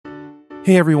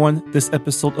Hey everyone, this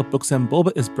episode of Books and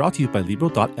Boba is brought to you by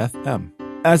Libro.fm.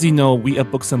 As you know, we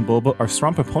at Books and Boba are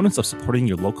strong proponents of supporting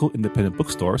your local independent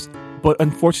bookstores, but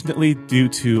unfortunately, due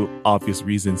to obvious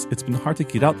reasons, it's been hard to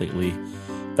get out lately.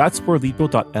 That's where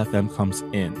Libro.fm comes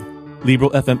in.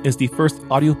 Libro.fm is the first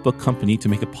audiobook company to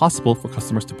make it possible for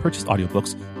customers to purchase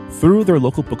audiobooks through their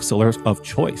local booksellers of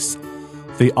choice.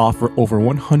 They offer over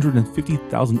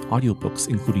 150,000 audiobooks,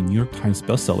 including New York Times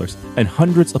bestsellers, and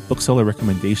hundreds of bookseller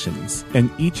recommendations. And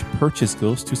each purchase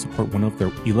goes to support one of their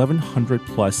 1,100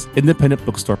 plus independent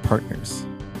bookstore partners.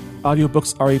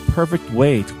 Audiobooks are a perfect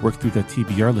way to work through the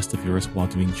TBR list of yours while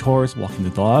doing chores, walking the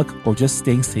dog, or just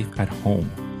staying safe at home.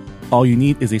 All you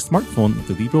need is a smartphone with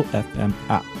the Libro FM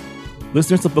app.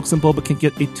 Listeners of Books and Boba can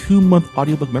get a 2-month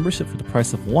audiobook membership for the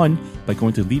price of one by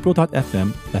going to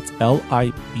Libro.fm, that's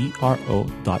Libro.fm,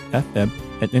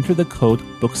 and enter the code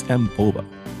BooksandBoba.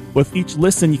 With each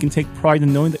listen, you can take pride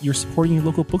in knowing that you're supporting your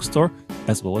local bookstore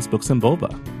as well as Books and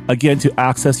Boba. Again, to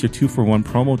access your 2-for-1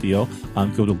 promo deal,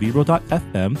 go to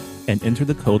Libro.fm and enter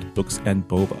the code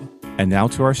BooksandBoba. And now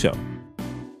to our show.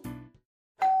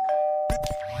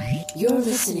 You're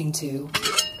listening to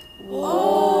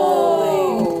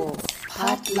Whoa!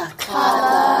 Potluck.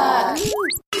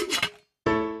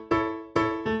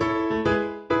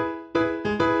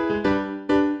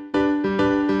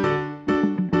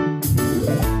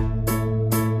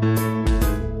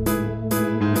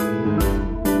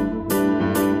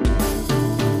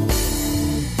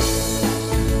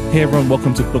 Hey everyone,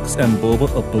 welcome to Books and Boba,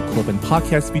 a book club and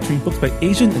podcast featuring books by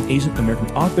Asian and Asian American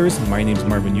authors. My name's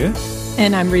Marvin Yue.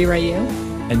 And I'm Rira Yu.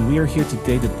 And we are here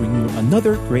today to bring you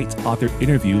another great author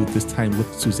interview, this time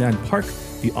with Suzanne Park,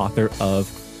 the author of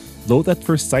Loathe at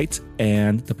First Sight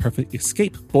and The Perfect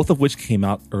Escape, both of which came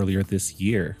out earlier this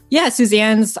year. Yeah,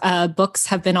 Suzanne's books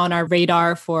have been on our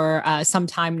radar for some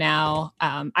time now.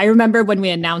 I remember when we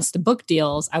announced the book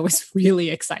deals, I was really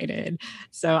excited.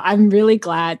 So I'm really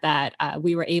glad that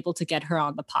we were able to get her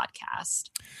on the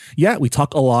podcast. Yeah, we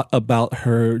talk a lot about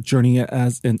her journey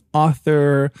as an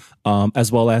author,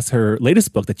 as well as her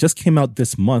latest book that just came out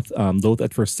this month, Loathe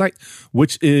at First Sight,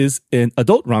 which is an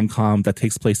adult rom-com that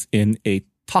takes place in a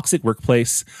toxic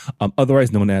workplace,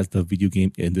 otherwise known as the video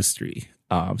game industry.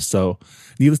 So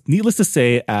needless to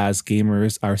say, as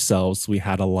gamers ourselves, we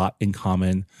had a lot in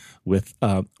common with,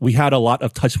 we had a lot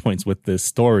of touch points with this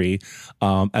story,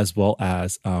 as well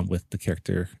as with the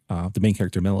character, the main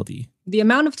character, Melody. The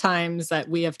amount of times that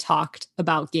we have talked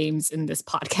about games in this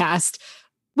podcast,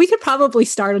 we could probably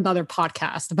start another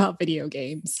podcast about video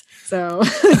games. So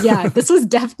yeah, this was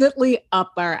definitely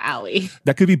up our alley.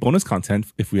 That could be bonus content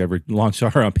if we ever launch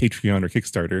our Patreon or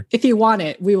Kickstarter. If you want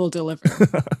it, we will deliver.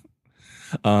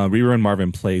 Rira and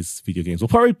Marvin plays video games. We'll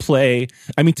probably play,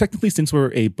 I mean, technically, since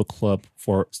we're a book club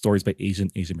for stories by Asian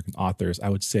American authors, I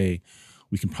would say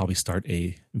we can probably start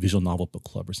a visual novel book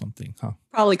club or something, huh?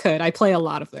 Probably could. I play a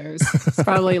lot of those. It's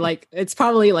probably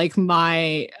like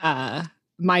my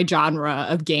genre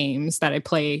of games that I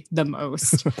play the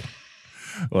most.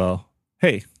 Well,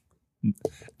 hey,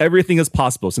 everything is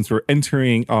possible since we're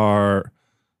entering our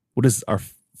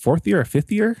fourth year or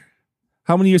fifth year?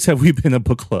 How many years have we been a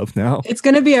book club now? It's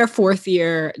going to be our 4th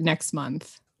year next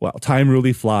month. Wow, time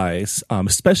really flies,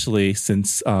 especially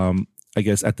since I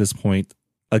guess at this point,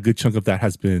 a good chunk of that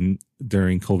has been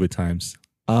during COVID times.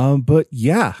 But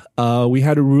yeah, we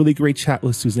had a really great chat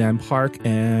with Suzanne Park.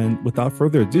 And without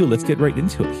further ado, let's get right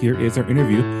into it. Here is our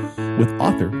interview with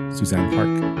author Suzanne Park.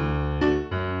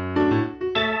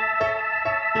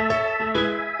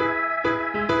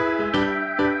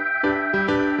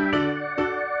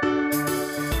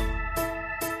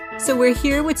 So we're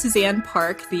here with Suzanne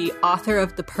Park, the author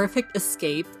of The Perfect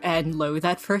Escape and Loathe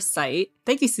at First Sight.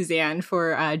 Thank you, Suzanne,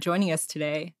 for joining us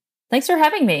today. Thanks for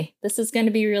having me. This is going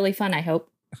to be really fun, I hope.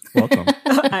 Welcome.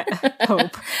 I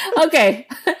hope. Okay.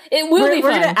 It will be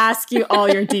fun. We're going to ask you all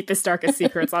your deepest, darkest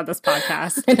secrets on this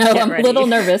podcast. I know, I'm a little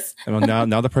nervous. Well,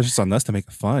 now the pressure's on us to make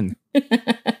it fun.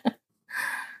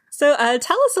 So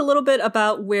tell us a little bit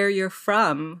about where you're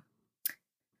from.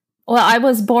 Well, I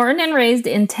was born and raised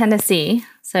in Tennessee,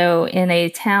 so in a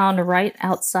town right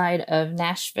outside of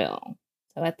Nashville.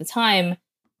 So at the time,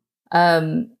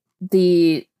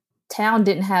 the town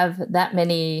didn't have that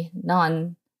many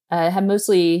had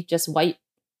mostly just white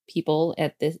people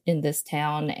in this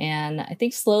town, and I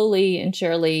think slowly and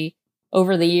surely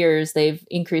over the years they've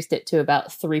increased it to about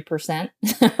 3%.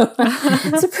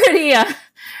 It's a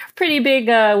pretty big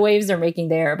waves they're making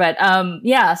there. But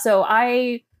yeah, so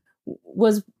I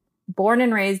was born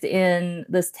and raised in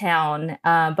this town,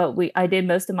 but I did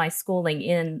most of my schooling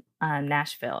in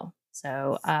Nashville.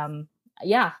 So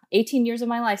yeah, 18 years of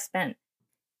my life spent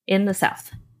in the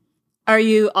South. Are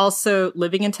you also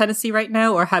living in Tennessee right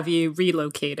now, or have you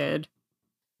relocated?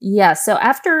 Yeah. So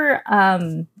after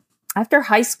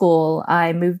high school,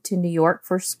 I moved to New York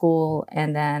for school,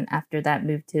 and then after that,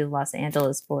 moved to Los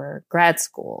Angeles for grad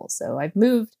school. So I've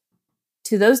moved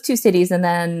to those two cities, and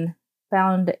then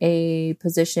found a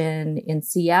position in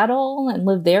Seattle and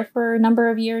lived there for a number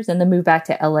of years, and then moved back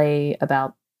to LA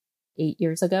about 8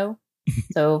 years ago.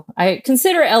 So I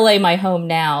consider LA my home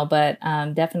now, but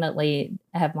definitely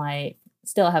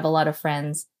still have a lot of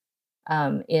friends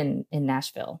in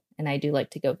Nashville, and I do like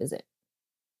to go visit.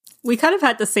 We kind of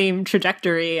had the same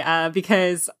trajectory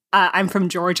because I'm from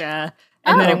Georgia,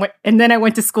 and then I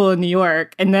went to school in New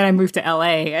York, and then I moved to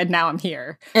LA, and now I'm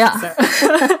here. Yeah.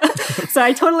 So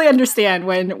I totally understand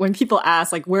when people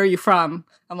ask, like, where are you from?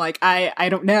 I'm like, I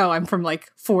don't know. I'm from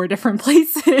like 4 different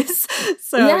places.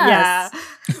 So Yes.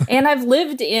 yeah. And I've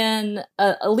lived in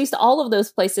at least all of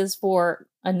those places for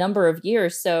a number of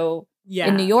years. So Yeah.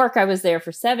 in New York, I was there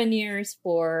for 7 years.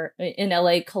 In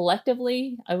LA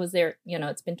collectively, I was there,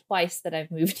 it's been twice that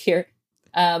I've moved here.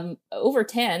 Over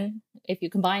 10, if you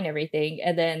combine everything.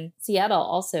 And then Seattle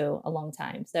also a long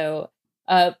time. So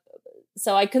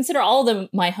I consider all of them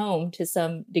my home to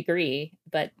some degree.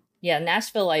 But yeah,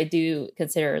 Nashville, I do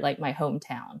consider like my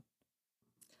hometown.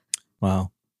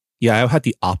 Wow. Yeah, I had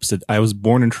the opposite. I was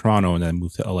born in Toronto and then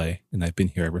moved to LA, and I've been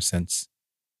here ever since.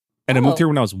 And I moved here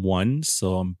when I was 1,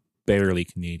 so I'm barely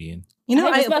Canadian.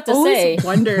 I was about to always say.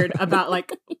 wondered about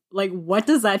like what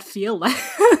does that feel like?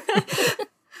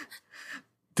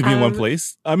 To be in one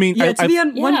place? I mean, to be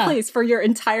in one Yeah. place for your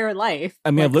entire life.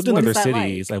 I mean, I've lived in what other is that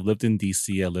cities. like? I've lived in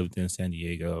DC. I lived in San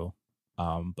Diego.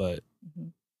 But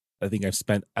Mhm. I think I've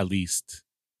spent at least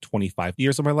 25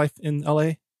 years of my life in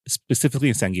LA, specifically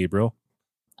in San Gabriel.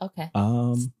 Okay.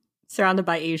 Surrounded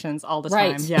by Asians all the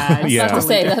Right. time. Yeah. I was it's Yeah. about to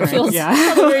totally say, that different. feels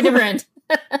yeah. very different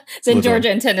than little- Georgia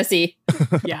and Tennessee.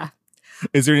 yeah.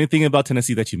 Is there anything about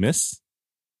Tennessee that you miss?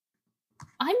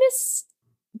 I miss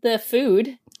the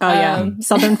food. Oh yeah.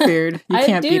 Southern food. You I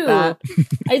can't beat do. that.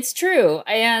 It's true.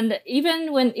 And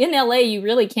even when in LA, you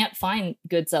really can't find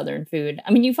good Southern food.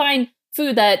 I mean, you find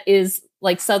food that is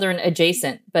like Southern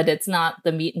adjacent, but it's not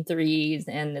the meat and threes,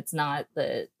 and it's not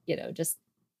the,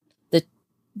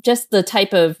 just the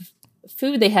type of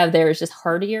food they have there is just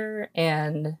heartier,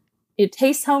 and it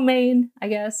tastes homemade, I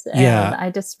guess. And Yeah.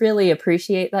 I just really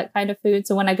appreciate that kind of food.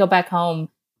 So when I go back home,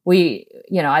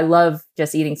 I love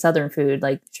just eating Southern food,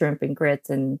 like shrimp and grits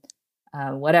and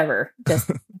whatever. Just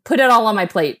put it all on my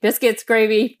plate. Biscuits,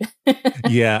 gravy.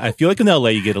 Yeah, I feel like in LA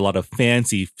you get a lot of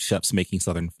fancy chefs making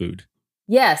Southern food.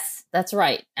 Yes, that's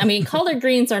right. I mean, collard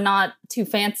greens are not too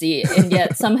fancy, and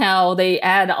yet somehow they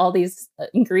add all these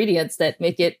ingredients that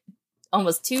make it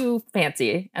almost too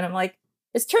fancy. And I'm like,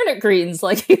 it's turnip greens.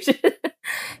 Like, it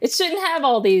shouldn't have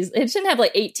all these. It shouldn't have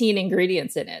like 18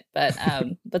 ingredients in it. But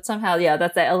somehow, yeah,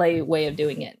 that's the LA way of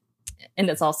doing it, and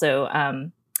it's also,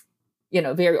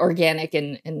 very organic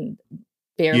and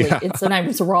barely. Yeah. It's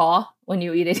sometimes raw when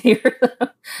you eat it here.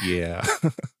 Yeah.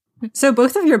 So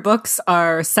both of your books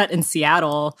are set in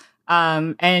Seattle.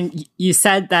 And you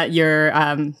said that you're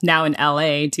now in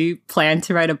LA. Do you plan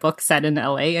to write a book set in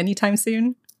LA anytime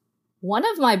soon? One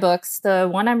of my books, the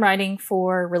one I'm writing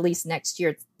for release next year,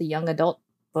 it's the young adult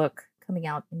book coming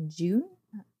out in June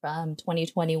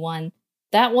 2021.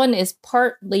 That one is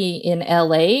partly in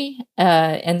LA,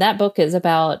 and that book is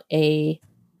about a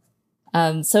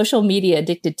social media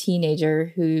addicted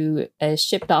teenager who is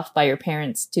shipped off by her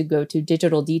parents to go to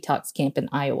digital detox camp in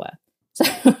Iowa. So,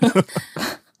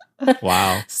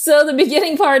 Wow. so the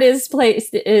beginning part is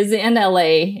in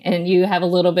LA, and you have a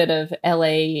little bit of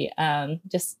LA,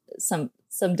 just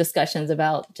some discussions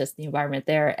about just the environment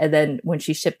there, and then when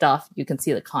she's shipped off, you can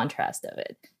see the contrast of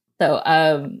it.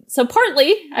 So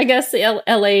partly, I guess,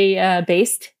 LA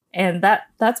based, and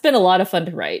that's been a lot of fun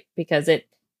to write, because it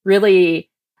really,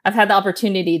 I've had the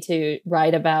opportunity to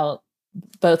write about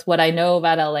both what I know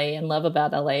about LA and love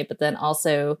about LA, but then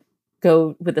also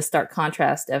go with the stark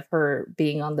contrast of her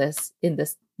being in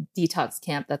this detox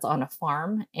camp that's on a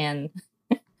farm, and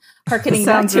harkening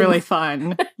back Sounds to really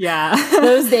fun. Yeah.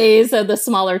 those days of the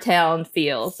smaller town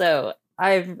feel. So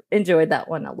I've enjoyed that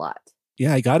one a lot.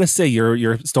 Yeah, I gotta say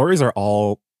your stories are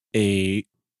all a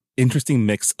interesting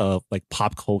mix of like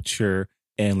pop culture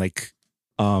and like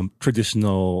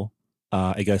traditional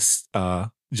I guess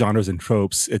genres and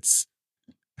tropes.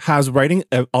 Has writing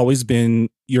always been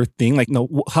your thing? Like, no,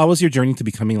 how was your journey to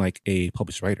becoming like a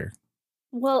published writer?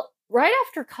 Well, right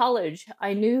after college,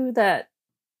 I knew that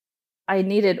I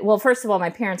needed, well, first of all,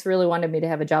 my parents really wanted me to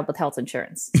have a job with health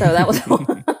insurance. So that was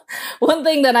one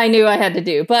thing that I knew I had to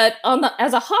do. But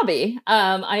as a hobby,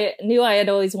 I knew I had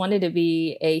always wanted to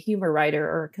be a humor writer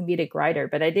or a comedic writer,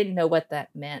 but I didn't know what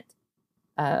that meant.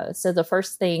 So the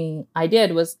first thing I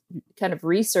did was kind of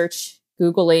research,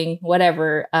 Googling,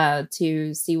 whatever,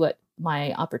 to see what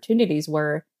my opportunities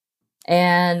were.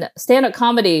 And stand-up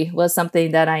comedy was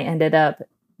something that I ended up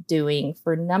doing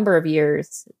for a number of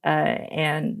years,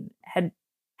 and had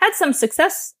some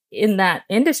success in that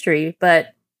industry.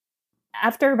 But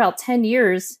after about 10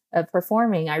 years of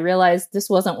performing, I realized this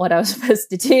wasn't what I was supposed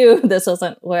to do. This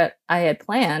wasn't what I had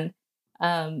planned.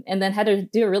 And then had to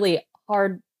do a really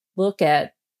hard look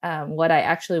at what I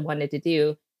actually wanted to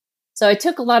do. So I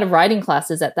took a lot of writing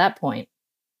classes at that point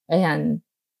and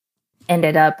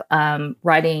ended up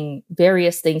writing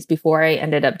various things before I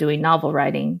ended up doing novel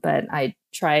writing. But I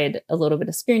tried a little bit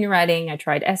of screenwriting. I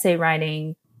tried essay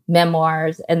writing,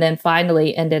 memoirs, and then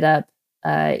finally ended up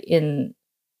in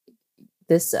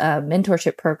this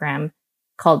mentorship program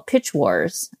called Pitch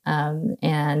Wars.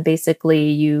 And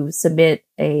basically you submit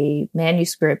a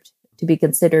manuscript to be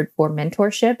considered for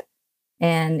mentorship.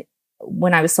 And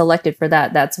when I was selected for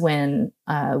that, that's when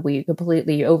we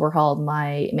completely overhauled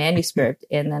my manuscript.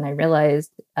 And then I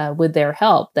realized with their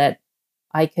help that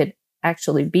I could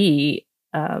actually be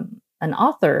an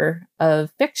author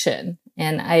of fiction.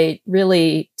 And I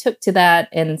really took to that.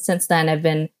 And since then, I've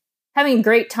been having a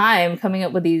great time coming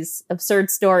up with these absurd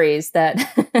stories that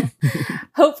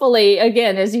hopefully,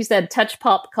 again, as you said, touch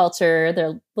pop culture.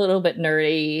 They're a little bit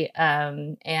nerdy.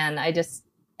 And I just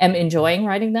am enjoying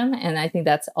writing them. And I think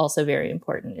that's also very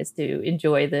important, is to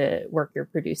enjoy the work you're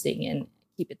producing and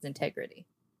keep its integrity.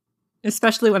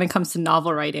 Especially when it comes to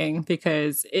novel writing,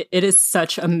 because it is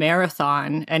such a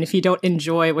marathon. And if you don't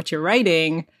enjoy what you're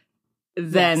writing,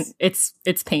 then it's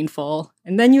painful.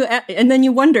 And then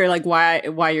you wonder like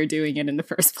why you're doing it in the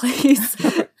first place.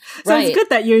 So It's good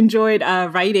that you enjoyed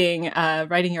writing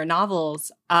your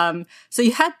novels. So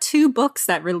you had 2 books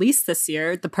that released this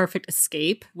year: The Perfect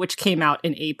Escape, which came out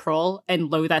in April, and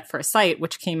Loathe at First Sight,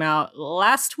 which came out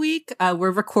last week.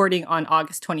 We're recording on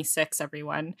August 26th,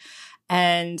 everyone.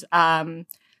 And,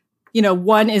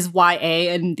 one is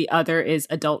YA and the other is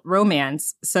adult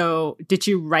romance. So did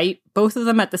you write both of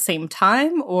them at the same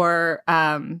time, or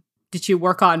did you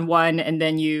work on one and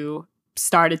then you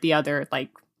started the other?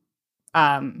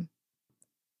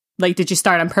 Did you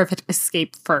start on Perfect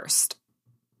Escape first?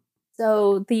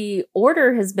 So the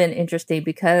order has been interesting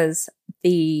because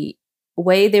the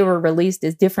way they were released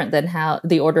is different than how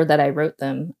the order that I wrote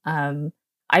them.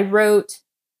 I wrote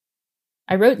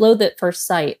Loathe at First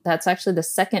Sight. That's actually the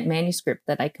second manuscript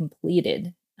that I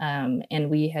completed. And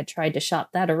we had tried to shop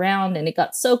that around, and it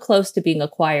got so close to being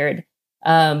acquired.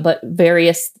 But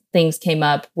various things came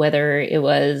up, whether it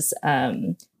was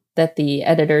that the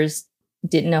editors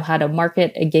didn't know how to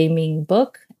market a gaming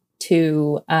book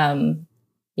to,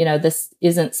 this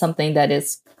isn't something that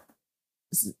is,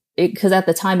 because at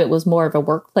the time it was more of a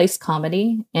workplace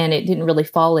comedy, and it didn't really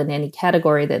fall in any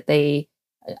category that they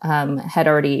had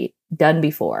already done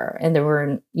before. And there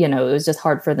were, it was just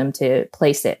hard for them to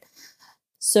place it.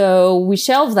 So we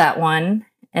shelved that one.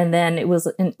 And then it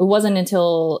wasn't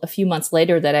until a few months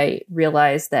later that I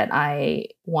realized that I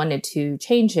wanted to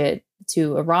change it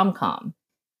to a rom-com.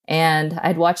 And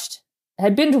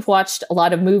had binge watched a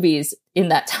lot of movies in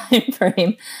that time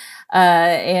frame,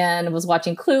 and was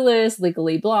watching Clueless,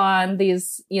 Legally Blonde,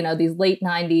 these late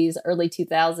 90s, early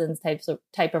 2000s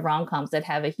type of rom-coms that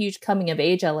have a huge coming of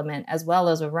age element as well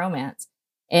as a romance.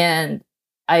 And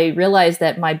I realized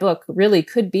that my book really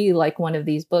could be like one of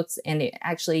these books, and it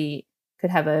actually could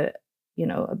have a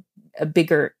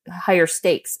bigger, higher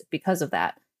stakes because of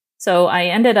that. So I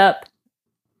ended up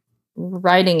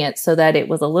writing it so that it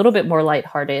was a little bit more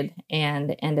lighthearted,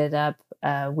 and ended up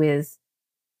with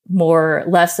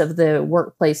less of the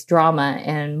workplace drama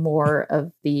and more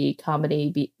of the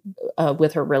comedy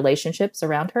with her relationships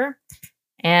around her.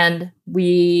 And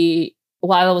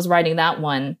while I was writing that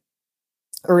one,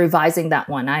 or revising that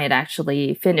one, I had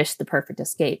actually finished The Perfect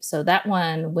Escape. So that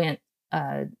one went,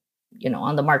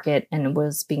 on the market and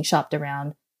was being shopped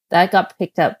around. That got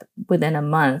picked up within a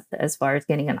month as far as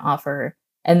getting an offer.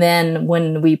 And then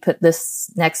when we put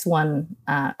this next one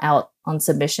out on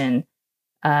submission,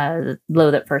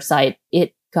 Loathe at First Sight,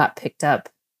 it got picked up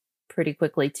pretty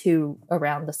quickly too,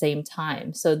 around the same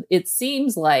time. So it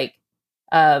seems like,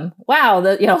 wow,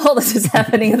 all this is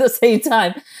happening at the same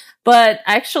time. But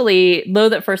actually,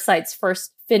 Loathe at First Sight's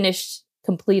first finished,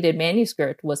 completed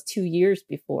manuscript was 2 years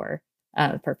before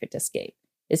Perfect Escape.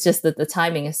 It's just that the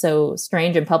timing is so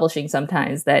strange in publishing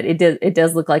sometimes that it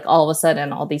does look like all of a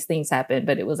sudden all these things happen,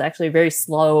 but it was actually a very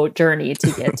slow journey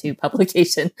to get to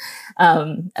publication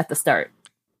at the start.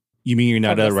 You mean you're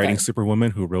not a writing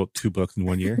superwoman who wrote 2 books in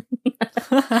 1 year?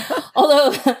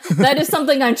 Although that is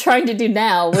something I'm trying to do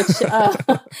now, which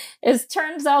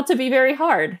turns out to be very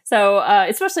hard. So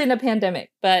especially in a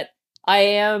pandemic, but I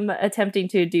am attempting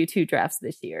to do 2 drafts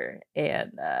this year,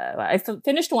 and I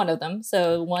finished one of them.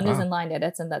 So one is in line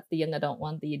edits, and that's the young adult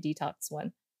one, the detox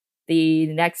one. The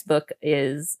next book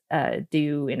is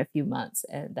due in a few months,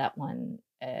 and that one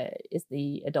is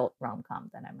the adult rom-com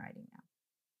that I'm writing now.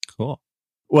 Cool.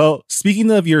 Well,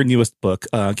 speaking of your newest book,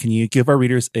 can you give our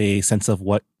readers a sense of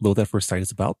what Loathe at First Sight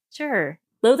is about? Sure.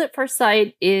 Loathe at First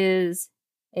Sight is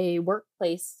a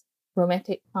workplace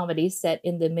romantic comedy set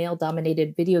in the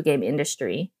male-dominated video game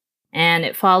industry. And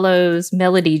it follows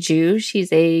Melody Ju.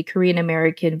 She's a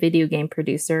Korean-American video game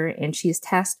producer, and she's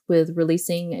tasked with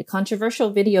releasing a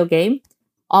controversial video game,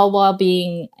 all while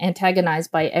being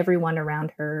antagonized by everyone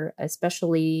around her,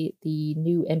 especially the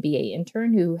new MBA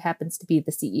intern who happens to be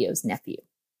the CEO's nephew.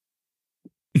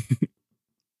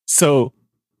 So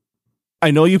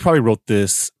I know you probably wrote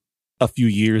this a few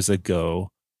years ago,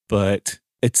 but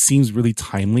it seems really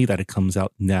timely that it comes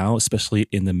out now, especially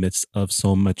in the midst of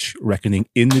so much reckoning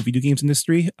in the video games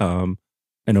industry. I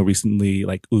know recently,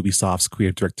 like Ubisoft's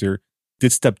creative director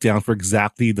did step down for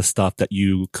exactly the stuff that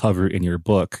you cover in your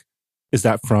book. Is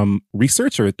that from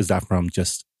research, or is that from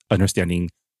just understanding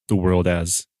the world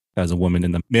as a woman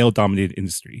in the male-dominated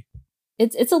industry?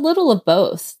 It's a little of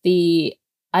both.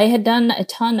 I had done a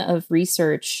ton of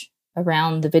research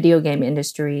around the video game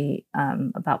industry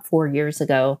about 4 years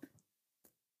ago.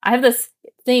 I have this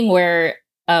thing where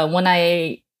when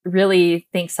I really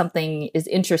think something is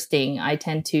interesting, I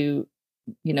tend to,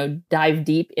 dive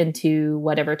deep into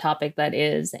whatever topic that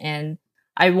is. And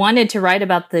I wanted to write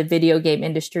about the video game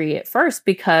industry at first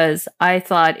because I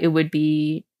thought it would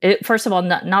be, first of all,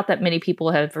 not that many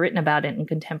people have written about it in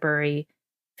contemporary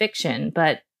fiction,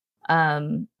 but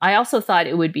I also thought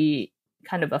it would be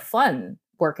kind of a fun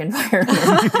work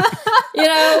environment,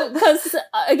 because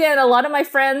again, a lot of my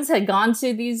friends had gone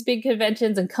to these big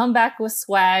conventions and come back with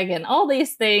swag and all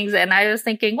these things. And I was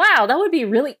thinking, wow, that would be a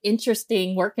really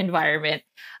interesting work environment.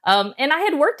 And I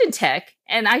had worked in tech,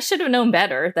 and I should have known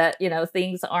better that,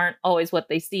 things aren't always what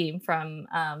they seem from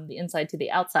the inside to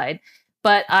the outside.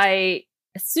 But as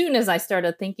soon as I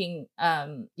started thinking,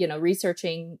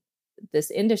 researching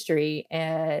this industry,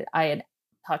 and I had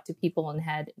talked to people and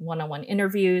had one-on-one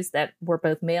interviews that were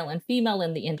both male and female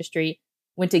in the industry,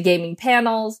 went to gaming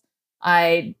panels.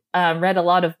 I read a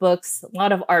lot of books, a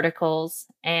lot of articles,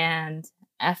 and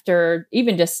after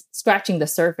even just scratching the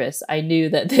surface, I knew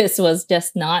that this was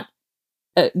just not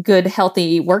a good,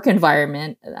 healthy work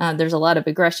environment. There's a lot of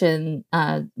aggression,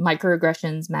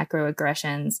 microaggressions,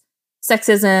 macroaggressions,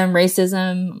 sexism,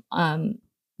 racism.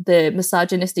 The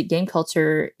misogynistic game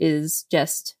culture is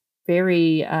just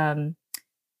very,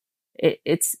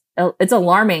 it's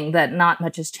alarming that not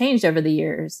much has changed over the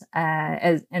years.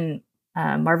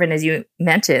 Marvin, as you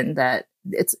mentioned, that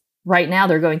it's right now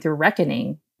they're going through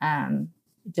reckoning.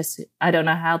 I don't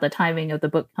know how the timing of the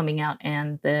book coming out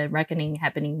and the reckoning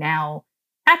happening now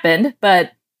happened,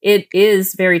 but it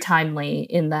is very timely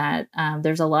in that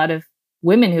there's a lot of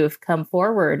women who have come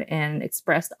forward and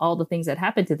expressed all the things that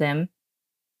happened to them.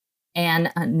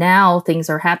 And now things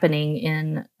are happening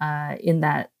in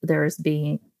that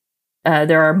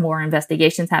there are more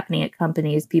investigations happening at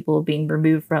companies, people being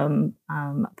removed from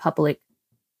public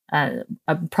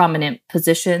prominent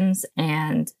positions,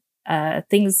 and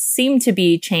things seem to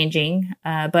be changing.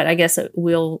 But I guess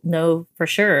we'll know for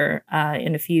sure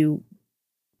in a few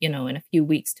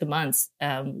weeks to months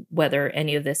whether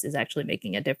any of this is actually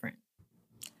making a difference.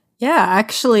 Yeah,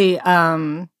 actually,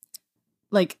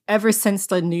 ever since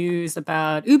the news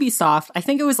about Ubisoft, I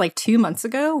think it was 2 months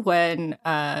ago when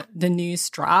the news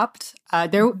dropped,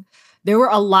 there were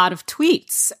a lot of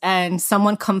tweets, and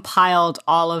someone compiled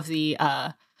all of the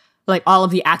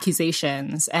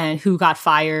accusations and who got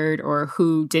fired or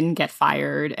who didn't get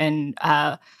fired, and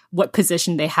what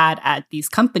position they had at these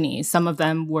companies. Some of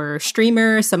them were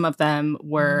streamers, some of them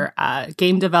were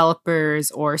game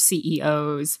developers or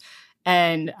CEOs.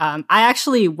 And I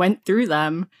actually went through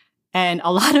them, and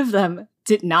a lot of them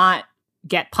did not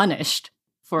get punished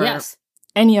for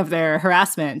any of their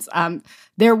harassments.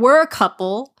 There were a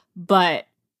couple, but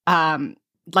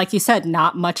like you said,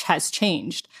 not much has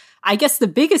changed. I guess the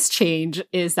biggest change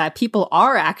is that people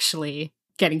are actually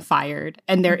getting fired,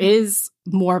 and there is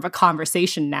more of a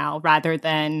conversation now rather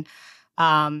than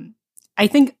I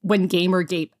think when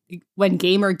Gamergate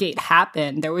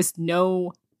happened, there was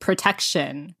no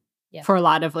protection for a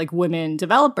lot of like women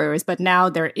developers. But now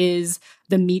there is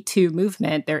the Me Too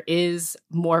movement. There is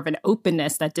more of an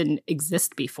openness that didn't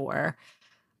exist before.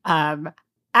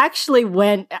 Actually,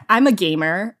 when I'm a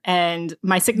gamer and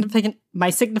my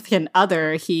significant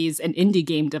other, he's an indie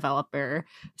game developer.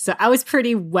 So I was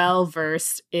pretty well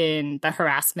versed in the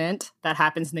harassment that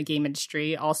happens in the game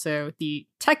industry, also the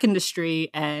tech industry,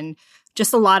 and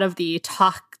just a lot of the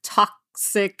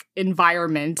toxic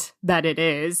environment that it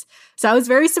is. So I was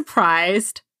very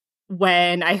surprised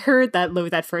when I heard that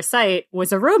Loathe at First Sight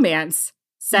was a romance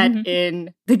set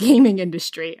in the gaming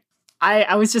industry.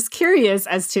 I was just curious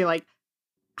as to like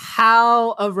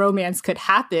how a romance could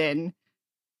happen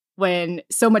when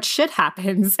so much shit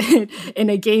happens in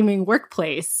a gaming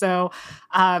workplace. So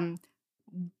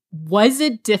was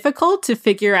it difficult to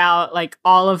figure out like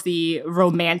all of the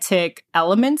romantic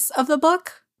elements of the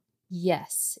book?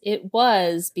 Yes, it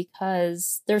was,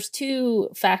 because there's two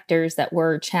factors that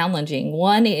were challenging.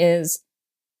 One is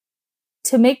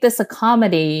to make this a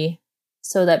comedy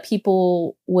so that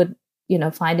people would,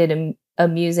 find it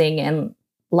amusing and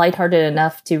lighthearted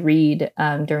enough to read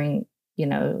during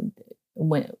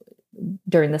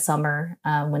the summer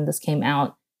when this came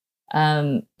out.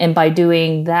 And by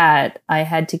doing that, I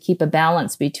had to keep a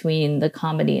balance between the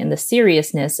comedy and the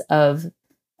seriousness of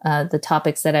the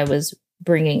topics that I was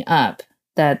bringing up,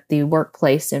 that the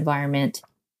workplace environment,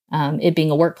 it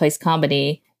being a workplace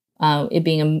comedy, it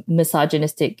being a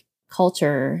misogynistic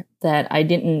culture, that I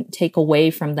didn't take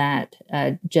away from that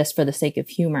just for the sake of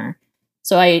humor.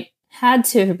 So I had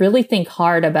to really think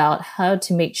hard about how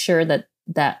to make sure that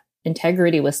that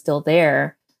integrity was still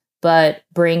there, but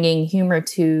bringing humor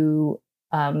to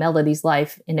Melody's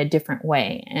life in a different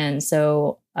way. And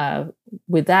so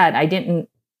with that,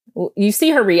 you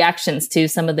see her reactions to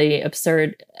some of the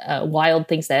absurd, wild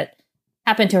things that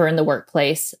happen to her in the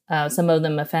workplace. Some of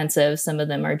them offensive. Some of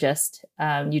them are just,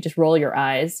 you just roll your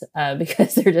eyes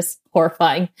because they're just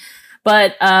horrifying.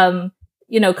 But,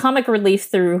 comic relief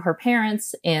through her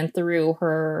parents and through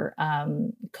her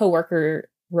coworker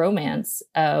romance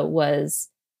was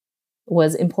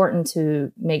important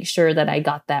to make sure that I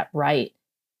got that right.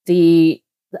 The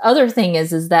other thing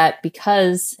is that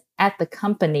because at the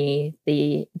company,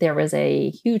 there was a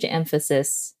huge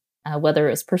emphasis, whether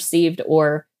it was perceived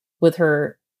or with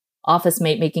her office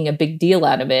mate making a big deal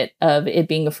out of it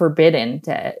being forbidden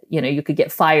to, you could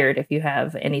get fired if you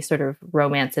have any sort of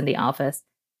romance in the office.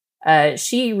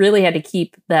 She really had to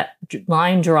keep that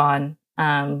line drawn,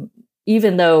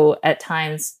 even though at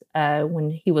times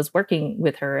when he was working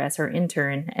with her as her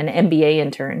intern, an MBA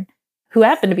intern, who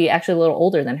happened to be actually a little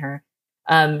older than her,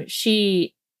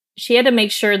 she had to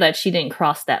make sure that she didn't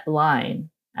cross that line.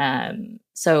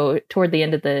 So toward the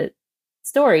end of the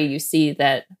story, you see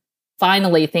that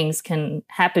finally things can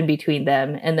happen between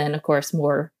them. And then, of course,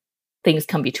 more things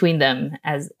come between them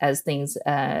as things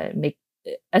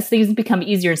become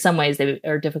easier in some ways, they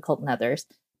are difficult in others.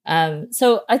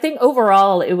 So I think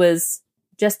overall it was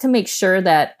just to make sure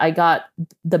that I got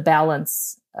the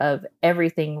balance of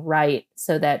everything right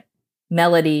so that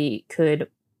Melody could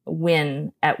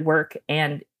win at work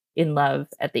and in love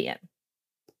at the end.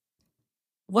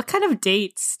 What kind of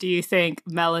dates do you think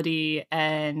Melody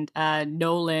and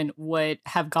Nolan would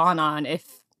have gone on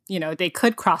if, they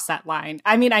could cross that line?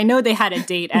 I mean, I know they had a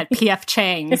date at P.F.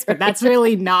 Chang's, but that's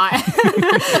really not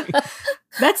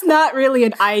that's not really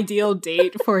an ideal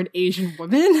date for an Asian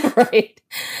woman. Right.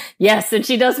 Yes, and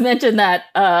she does mention that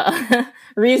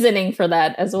reasoning for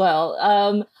that as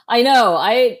well. I know.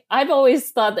 I've always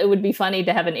thought that it would be funny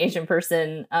to have an Asian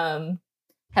person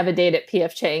have a date at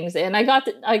P.F. Chang's, and I got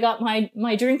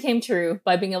my dream came true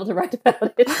by being able to write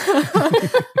about it.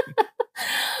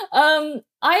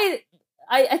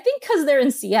 I think because they're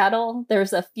in Seattle,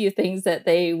 there's a few things that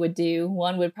they would do.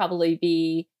 One would probably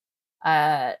be,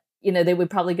 they would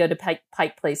probably go to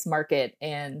Pike Place Market,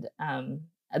 and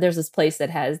there's this place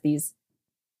that has these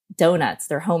donuts.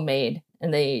 They're homemade,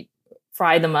 and they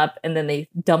fry them up, and then they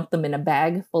dump them in a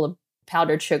bag full of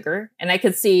powdered sugar. And I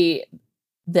could see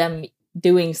them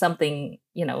doing something,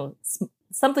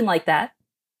 something like that,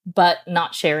 but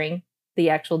not sharing the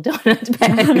actual donut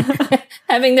bag,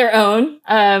 having their own,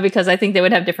 because I think they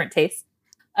would have different tastes.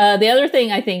 The other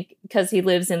thing I think, because he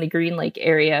lives in the Green Lake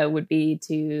area, would be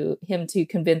to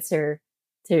convince her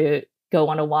to go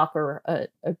on a walk or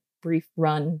a brief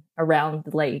run around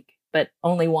the lake, but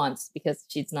only once because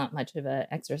she's not much of an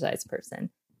exercise person.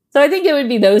 So I think it would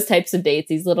be those types of dates,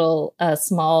 these little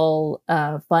small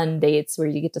fun dates where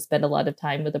you get to spend a lot of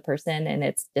time with a person, and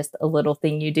it's just a little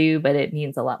thing you do, but it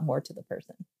means a lot more to the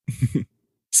person.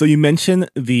 So you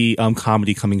mentioned the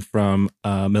comedy coming from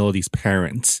Melody's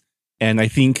parents. And I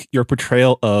think your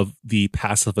portrayal of the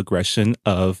passive aggression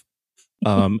of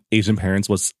Asian parents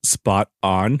was spot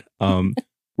on.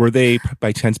 Were they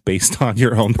by chance based on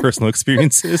your own personal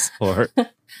experiences, or?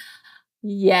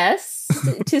 Yes,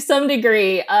 to some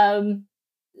degree.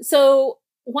 So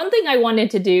one thing I wanted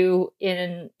to do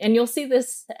and you'll see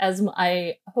this as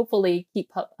I hopefully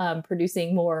keep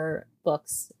producing more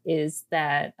books, is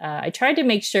that I tried to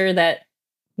make sure that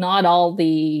not all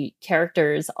the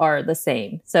characters are the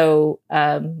same. So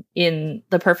in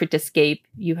The Perfect Escape,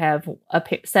 you have a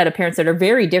set of parents that are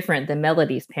very different than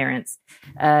Melody's parents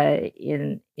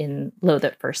in Loathe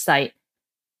at First Sight.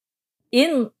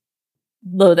 In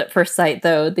Loathe at First Sight,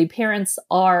 though, the parents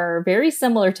are very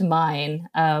similar to mine.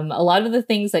 A lot of the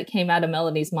things that came out of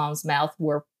Melody's mom's mouth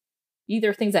were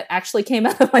either things that actually came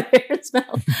out of my parents'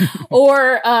 mouth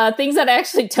or things that I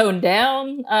actually toned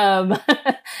down.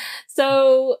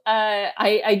 So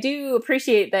I do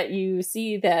appreciate that you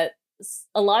see that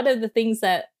a lot of the things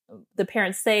that the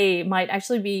parents say might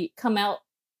actually come out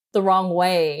the wrong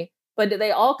way, but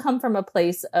they all come from a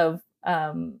place of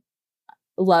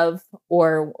love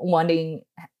or wanting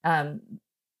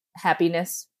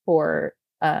happiness for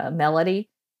Melody.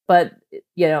 But,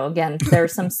 you know, again, there are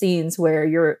some scenes where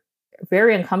you're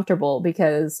very uncomfortable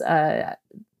because,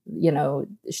 you know,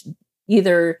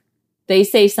 either they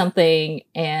say something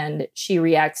and she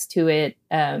reacts to it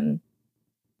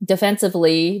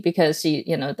defensively because she,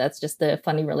 you know, that's just the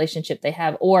funny relationship they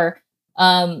have. Or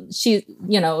she,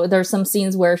 you know, there's some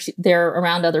scenes where they're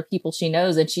around other people she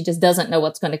knows and she just doesn't know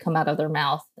what's going to come out of their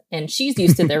mouth. And she's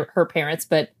used to her parents,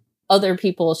 but other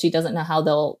people, she doesn't know how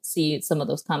they'll see some of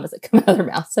those comments that come out of their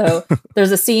mouth. So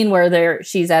there's a scene where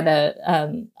she's at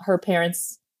her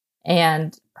parents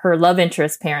and her love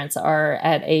interest parents are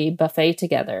at a buffet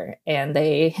together, and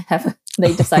they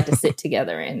decide to sit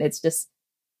together. And it's just,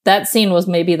 that scene was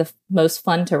maybe the most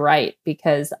fun to write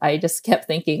because I just kept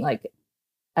thinking, like,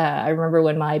 I remember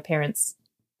when my parents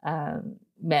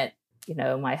met, you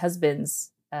know, my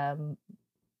husband's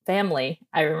family,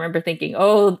 I remember thinking,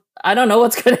 oh, I don't know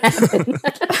what's going to happen.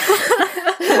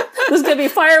 There's going to be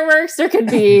fireworks. There could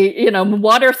be, you know,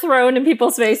 water thrown in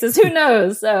people's faces. Who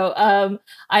knows? So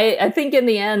I think in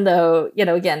the end, though, you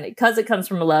know, again, because it comes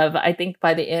from love, I think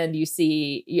by the end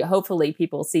hopefully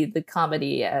people see the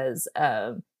comedy as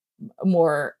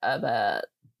more of a,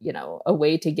 you know, a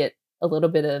way to get a little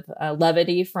bit of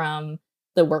levity from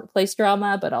the workplace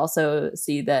drama, but also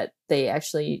see that they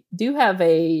actually do have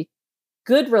a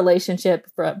good relationship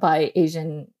by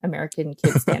Asian American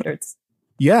kid standards.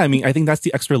 Yeah, I mean, I think that's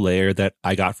the extra layer that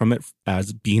I got from it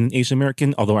as being Asian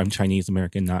American, although I'm Chinese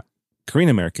American, not Korean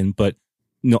American. But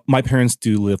no, my parents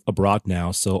do live abroad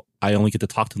now, so I only get to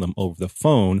talk to them over the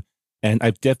phone. And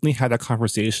I've definitely had that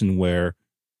conversation where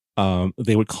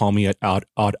they would call me at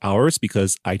odd hours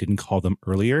because I didn't call them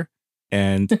earlier.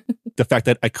 And the fact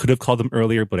that I could have called them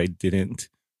earlier, but I didn't,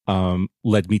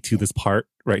 led me to this part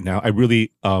right now. I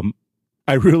really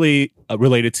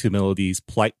related to Melody's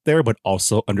plight there, but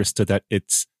also understood that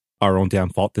it's our own damn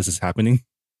fault this is happening.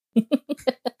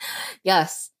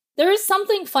 Yes. There is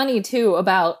something funny, too,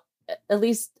 about at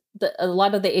least a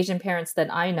lot of the Asian parents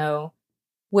that I know,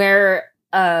 where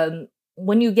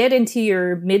when you get into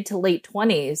your mid to late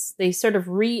 20s, they sort of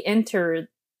re-enter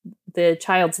the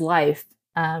child's life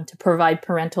to provide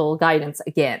parental guidance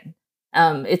again.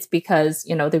 It's because,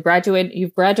 you know,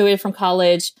 you've graduated from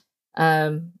college.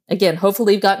 Again,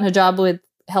 hopefully you've gotten a job with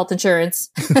health insurance,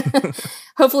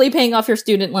 hopefully paying off your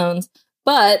student loans.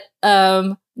 But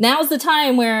now's the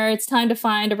time where it's time to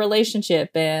find a relationship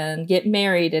and get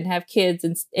married and have kids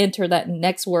and enter that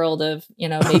next world of, you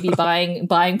know, maybe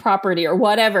buying property or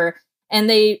whatever. And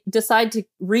they decide to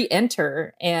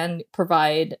re-enter and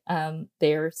provide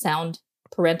their sound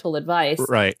parental advice.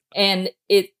 Right. And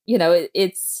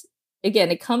it's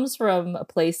again, it comes from a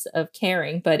place of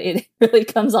caring, but it really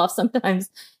comes off sometimes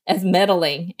as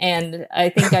meddling. And I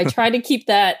think I try to keep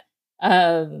that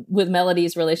with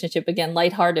Melody's relationship, again,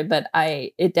 lighthearted, but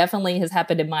it definitely has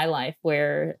happened in my life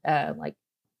where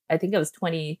I think I was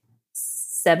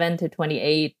 27 to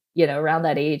 28, you know, around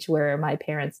that age where my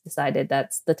parents decided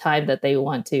that's the time that they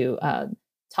want to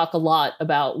talk a lot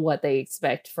about what they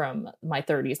expect from my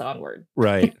 30s onward.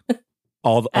 Right.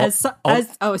 Go right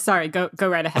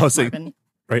ahead, Marvin.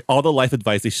 Right, all the life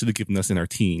advice they should have given us in our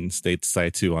teens, they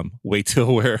decide to wait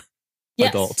till we're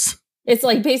adults. It's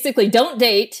like basically don't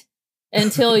date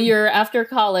until you're after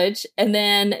college, and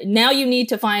then now you need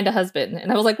to find a husband.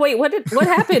 And I was like, wait, what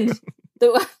happened?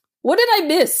 What did I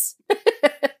miss?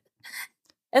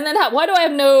 And then why do I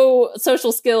have no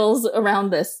social skills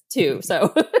around this too?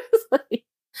 So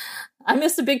I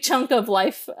missed a big chunk of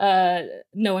life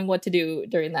knowing what to do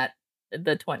during that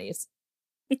the 20s.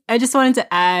 I just wanted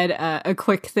to add a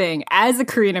quick thing. As a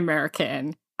Korean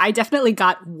American, I definitely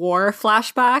got war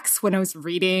flashbacks when I was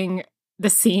reading the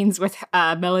scenes with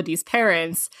Melody's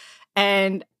parents.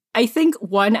 And I think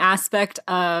one aspect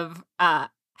of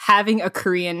having a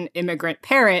Korean immigrant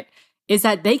parent is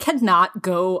that they cannot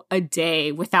go a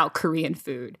day without Korean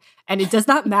food. And it does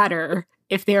not matter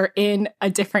if they're in a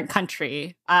different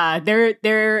country.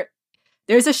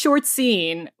 There's a short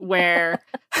scene where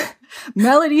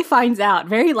Melody finds out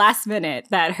very last minute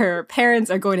that her parents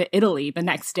are going to Italy the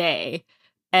next day.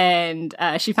 And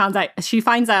she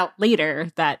finds out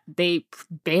later that they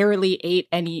barely ate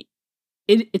any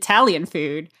Italian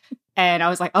food. And I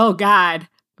was like, oh God,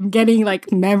 I'm getting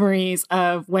like memories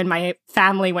of when my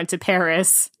family went to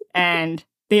Paris and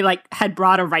they like had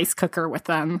brought a rice cooker with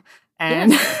them.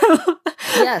 And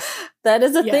yes, that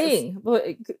is a thing.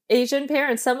 Asian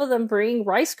parents, some of them bring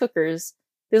rice cookers.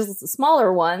 There's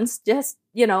smaller ones, just,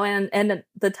 you know, and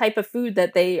the type of food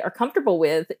that they are comfortable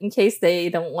with in case they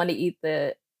don't want to eat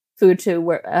the food to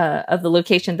where of the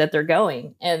location that they're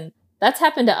going. And that's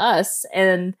happened to us.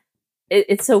 And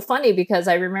it's so funny because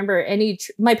I remember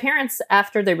my parents,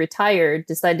 after they retired,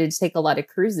 decided to take a lot of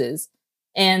cruises,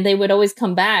 and they would always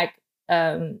come back,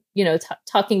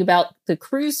 talking about the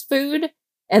cruise food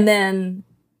and then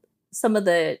some of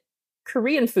the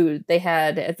Korean food they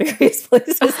had at various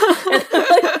places. And I'm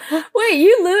like, wait,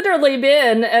 you literally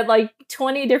been at like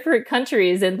 20 different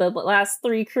countries in the last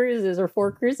 3 cruises or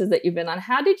 4 cruises that you've been on.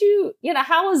 How did you,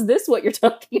 how is this what you're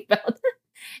talking about?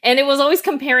 And it was always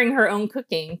comparing her own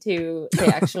cooking to the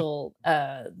actual,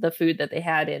 the food that they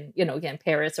had in, again,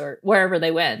 Paris or wherever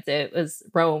they went. It was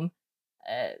Rome.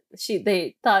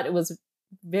 They thought it was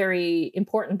very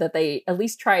important that they at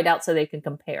least try it out so they can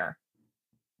compare.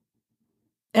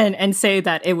 And say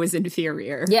that it was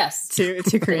inferior, yes, to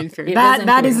Korean food.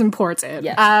 that is important.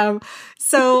 Yes.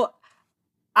 So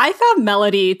I found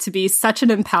Melody to be such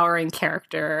an empowering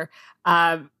character.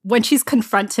 When she's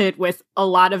confronted with a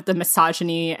lot of the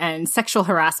misogyny and sexual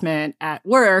harassment at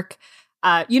work,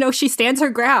 she stands her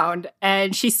ground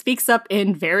and she speaks up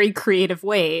in very creative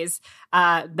ways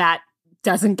that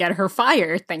doesn't get her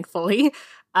fired, thankfully.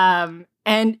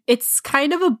 And it's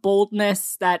kind of a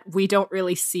boldness that we don't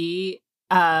really see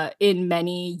in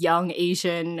many young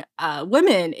Asian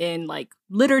women in like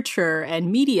literature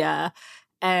and media.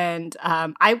 And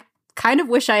I kind of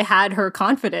wish I had her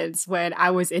confidence when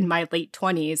I was in my late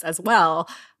 20s as well.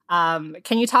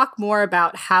 Can you talk more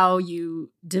about how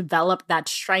you developed that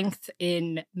strength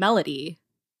in Melody?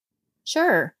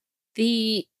 Sure.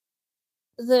 The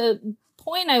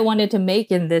point I wanted to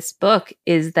make in this book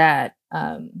is that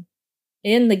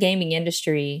in the gaming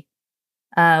industry,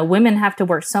 women have to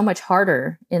work so much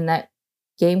harder in that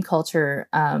game culture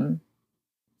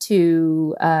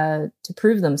to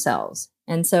prove themselves.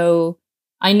 And so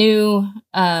I knew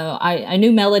I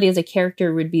knew Melody as a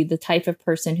character would be the type of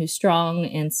person who's strong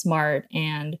and smart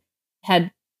and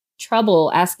had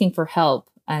trouble asking for help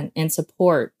and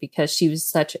support because she was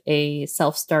such a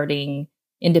self-starting,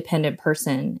 independent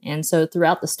person. And so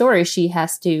throughout the story, she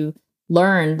has to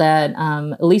learn that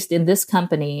at least in this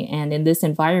company and in this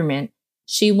environment,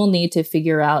 she will need to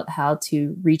figure out how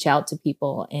to reach out to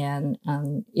people and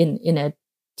in a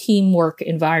teamwork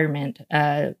environment,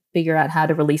 figure out how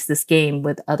to release this game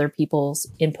with other people's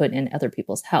input and other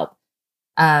people's help.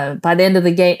 By the end of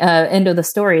the game, end of the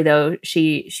story, though,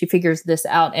 she figures this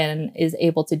out and is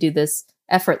able to do this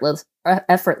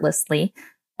effortlessly.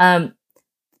 I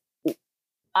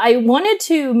wanted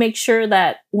to make sure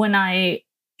that when I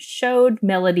showed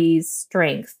Melody's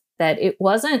strength, that it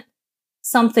wasn't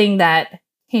something that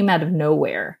came out of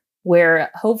nowhere,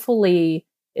 where hopefully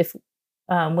if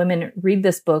women read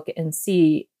this book and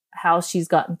see how she's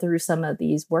gotten through some of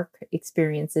these work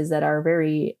experiences that are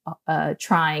very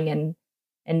trying and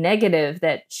negative,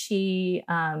 that she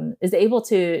is able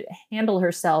to handle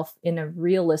herself in a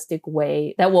realistic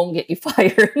way that won't get you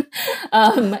fired,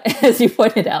 as you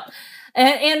pointed out.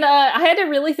 And I had to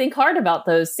really think hard about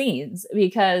those scenes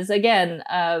because, again,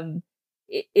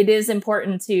 it is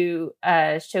important to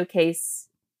showcase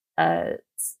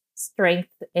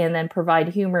strength and then provide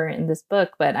humor in this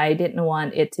book, but I didn't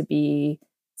want it to be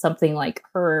something like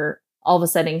her all of a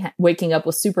sudden waking up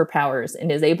with superpowers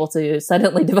and is able to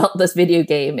suddenly develop this video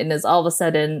game and is all of a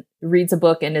sudden reads a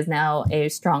book and is now a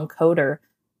strong coder.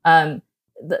 I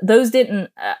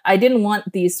didn't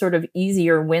want these sort of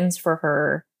easier wins for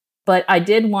her, but I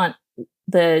did want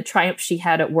the triumph she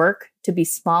had at work to be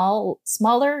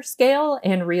smaller scale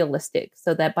and realistic,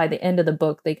 so that by the end of the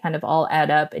book, they kind of all add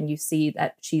up and you see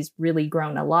that she's really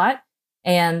grown a lot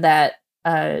and that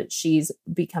she's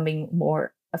becoming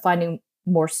finding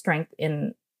more strength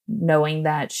in knowing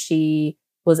that she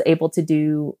was able to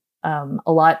do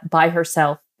a lot by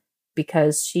herself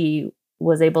because she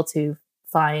was able to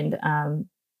find,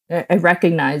 I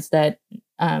recognize that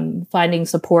finding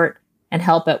support and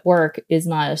help at work is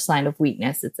not a sign of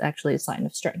weakness. It's actually a sign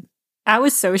of strength. I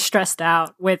was so stressed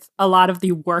out with a lot of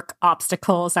the work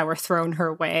obstacles that were thrown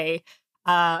her way.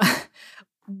 I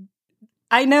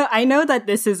know that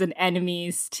this is an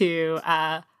enemies to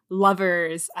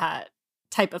lovers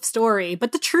type of story,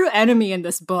 but the true enemy in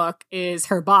this book is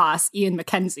her boss, Ian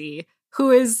McKenzie, who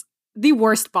is the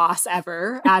worst boss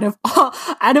ever out of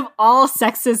all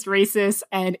sexist, racist,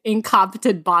 and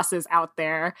incompetent bosses out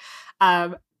there.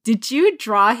 Did you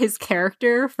draw his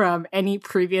character from any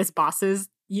previous bosses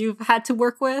you've had to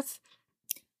work with?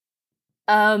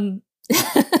 Let's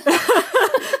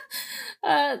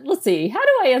see. How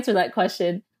do I answer that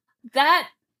question? That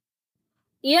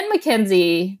Ian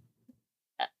McKenzie,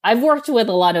 I've worked with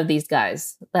a lot of these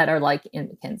guys that are like Ian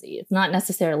McKenzie. It's not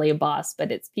necessarily a boss,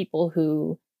 but it's people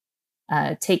who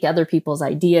take other people's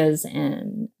ideas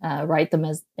and write them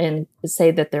as and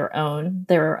say that they're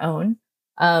their own.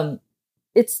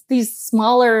 It's these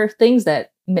smaller things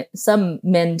that some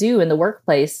men do in the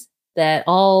workplace that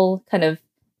all kind of,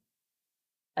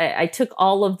 I took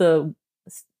all of the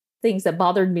things that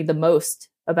bothered me the most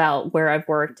about where I've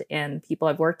worked and people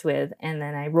I've worked with, and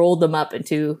then I rolled them up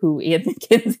into who Ian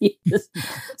McKenzie is.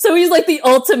 So he's like the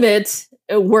ultimate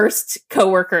worst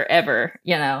coworker ever,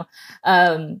 you know.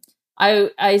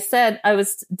 I said, I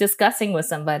was discussing with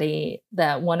somebody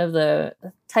that one of the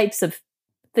types of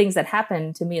things that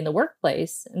happened to me in the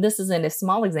workplace, and this is in a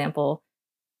small example,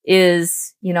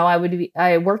 is, you know,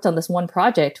 I worked on this one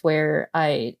project where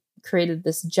I created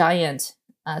this giant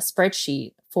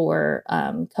spreadsheet for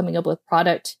coming up with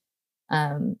product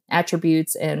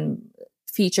attributes and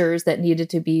features that needed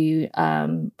to be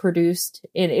produced.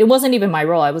 It wasn't even my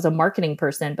role. I was a marketing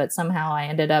person, but somehow I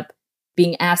ended up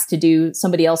being asked to do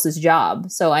somebody else's job.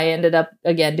 So I ended up,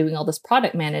 again, doing all this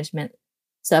product management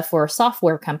stuff for a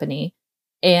software company.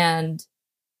 And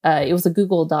it was a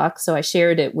Google Doc. So I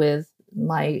shared it with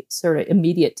my sort of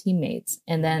immediate teammates.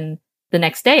 And then the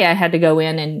next day I had to go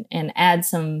in and add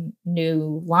some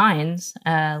new line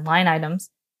items,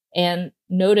 and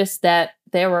noticed that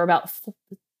there were about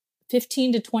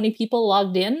 15 to 20 people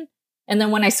logged in. And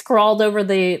then when I scrolled over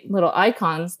the little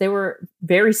icons, they were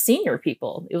very senior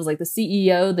people. It was like the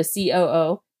CEO, the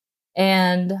COO.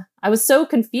 And I was so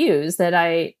confused that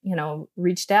I, you know,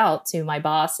 reached out to my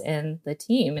boss and the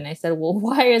team. And I said, well,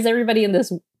 why is everybody in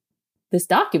this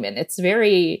document? It's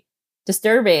very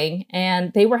disturbing.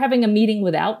 And they were having a meeting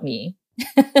without me.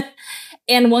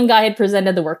 And one guy had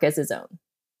presented the work as his own.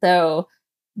 So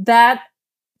that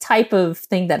type of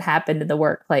thing that happened in the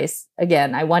workplace,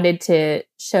 again, I wanted to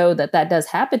show that that does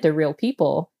happen to real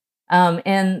people.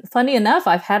 And funny enough,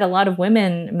 I've had a lot of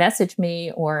women message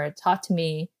me or talk to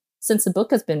me since the book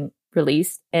has been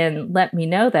released and let me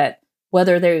know that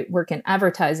whether they work in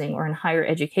advertising or in higher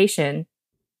education,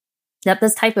 that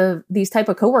these type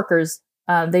of coworkers,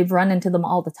 they've run into them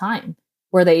all the time,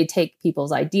 where they take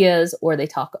people's ideas or they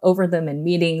talk over them in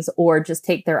meetings, or just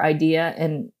take their idea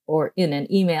or in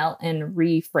an email and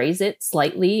rephrase it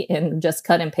slightly and just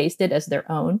cut and paste it as their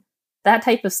own. That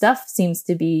type of stuff seems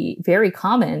to be very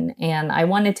common. And I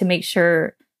wanted to make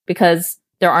sure, because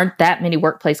there aren't that many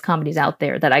workplace comedies out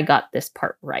there, that I got this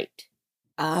part right.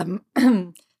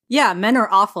 Yeah, men are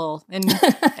awful in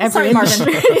every Sorry,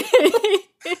 industry.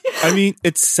 I mean,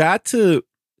 it's sad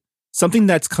something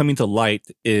that's coming to light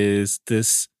is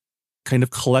this kind of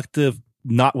collective,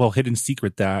 not well hidden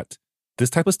secret that this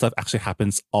type of stuff actually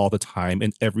happens all the time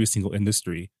in every single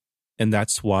industry. And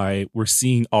that's why we're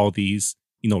seeing all these,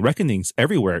 you know, reckonings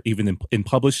everywhere, even in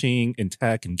publishing, in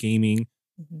tech, and gaming.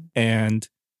 Mm-hmm. And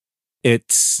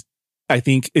I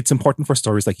think it's important for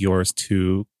stories like yours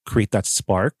to create that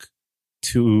spark,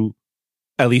 to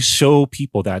at least show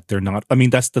people that they're not, I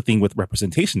mean, that's the thing with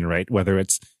representation, right? Whether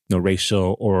it's, you know,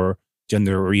 racial or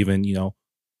gender or even, you know,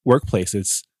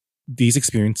 workplaces, these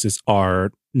experiences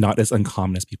are not as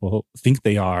uncommon as people think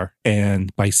they are.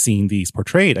 And by seeing these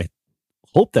portrayed, I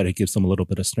hope that it gives them a little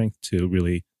bit of strength to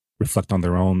really reflect on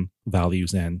their own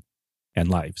values and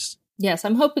lives. Yes,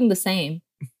 I'm hoping the same.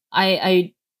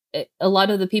 A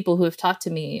lot of the people who have talked to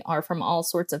me are from all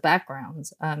sorts of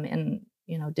backgrounds, and,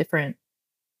 you know, different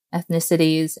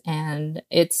ethnicities. And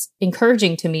it's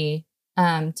encouraging to me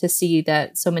to see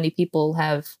that so many people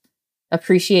have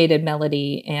appreciated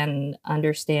Melody and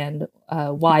understand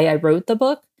why I wrote the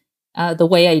book the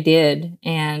way I did.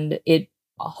 And it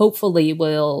hopefully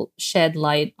will shed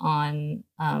light on,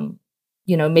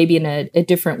 maybe in a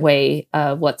different way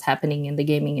what's happening in the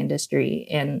gaming industry,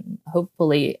 and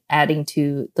hopefully adding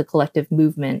to the collective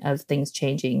movement of things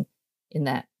changing in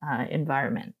that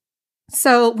environment.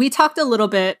 So we talked a little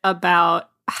bit about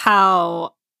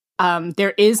how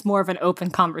there is more of an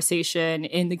open conversation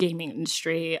in the gaming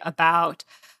industry about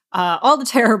all the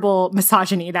terrible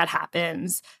misogyny that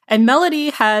happens. And Melody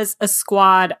has a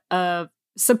squad of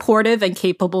supportive and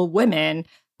capable women,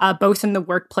 both in the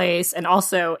workplace and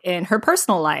also in her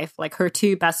personal life, like her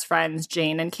two best friends,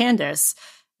 Jane and Candace.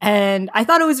 And I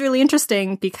thought it was really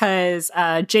interesting because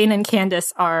Jane and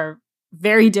Candace are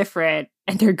very different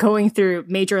and they're going through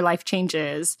major life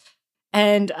changes.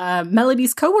 And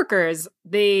Melody's coworkers,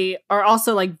 they are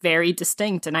also like very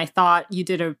distinct. And I thought you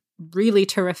did a really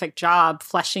terrific job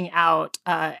fleshing out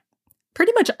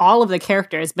pretty much all of the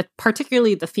characters, but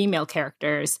particularly the female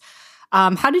characters.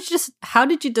 How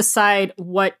did you decide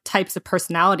what types of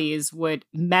personalities would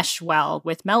mesh well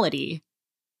with Melody?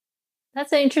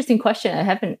 That's an interesting question. I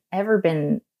haven't ever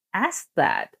been asked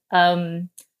that.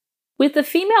 With the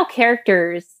female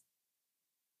characters,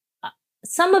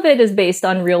 some of it is based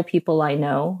on real people I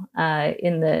know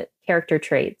in the character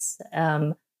traits.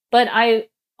 But I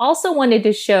also wanted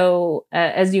to show,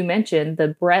 as you mentioned, the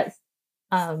breadth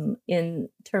in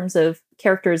terms of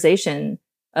characterization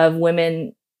of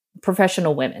women,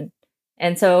 professional women.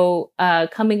 And so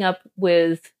coming up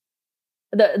with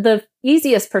the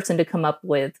easiest person to come up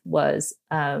with was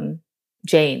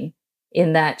Jane,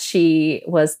 in that she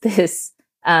was this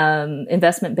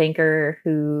investment banker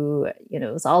who,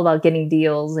 was all about getting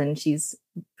deals, and she's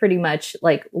pretty much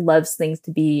like loves things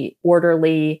to be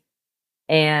orderly.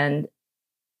 And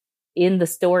in the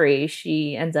story,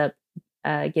 she ends up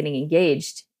getting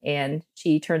engaged, and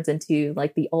she turns into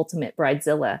like the ultimate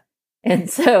bridezilla. And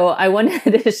so I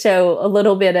wanted to show a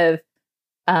little bit of,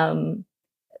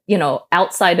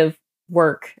 outside of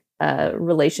work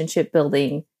relationship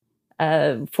building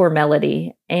for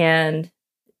Melody, and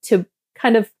to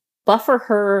kind of buffer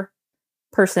her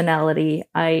personality,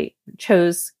 I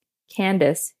chose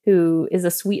Candace, who is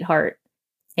a sweetheart.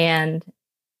 And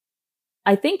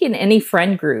I think in any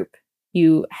friend group,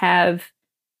 you have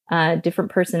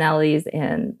different personalities,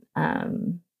 and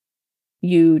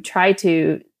you try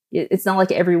to, it's not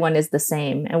like everyone is the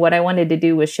same. And what I wanted to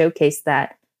do was showcase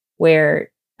that,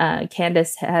 where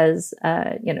Candace has,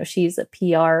 she's a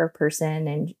PR person,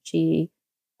 and she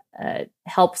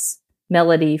helps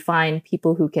Melody find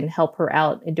people who can help her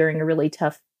out during a really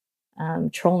tough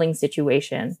trolling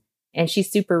situation. And she's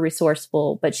super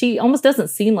resourceful, but she almost doesn't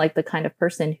seem like the kind of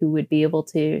person who would be able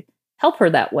to help her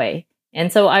that way.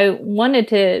 And so I wanted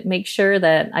to make sure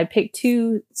that I picked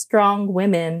two strong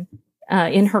women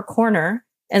in her corner.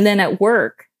 And then at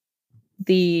work,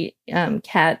 the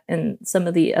Cat and some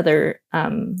of the other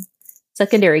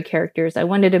secondary characters, I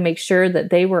wanted to make sure that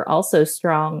they were also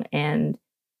strong and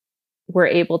were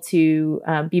able to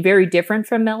be very different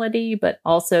from Melody, but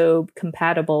also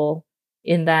compatible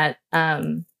in that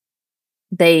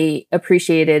they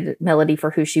appreciated Melody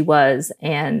for who she was,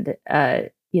 and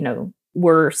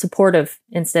were supportive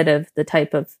instead of the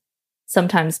type of,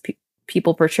 sometimes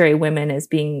people portray women as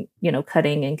being,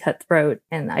 cutting and cutthroat.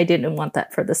 And I didn't want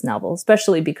that for this novel,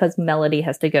 especially because Melody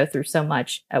has to go through so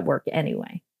much at work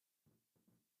anyway.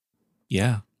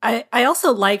 Yeah. I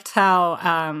also liked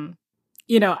how,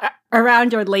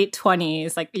 around your late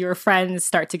 20s, like your friends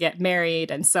start to get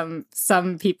married and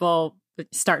some people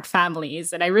start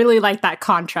families. And I really like that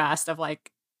contrast of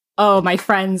like, oh, my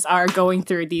friends are going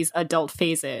through these adult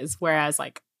phases, whereas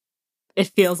like it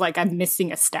feels like I'm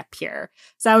missing a step here.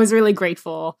 So I was really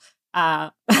grateful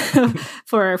for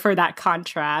that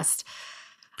contrast.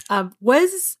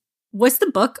 Was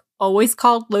the book always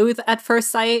called Loathe at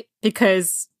First Sight?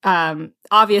 Because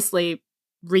obviously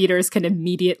readers can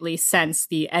immediately sense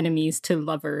the enemies to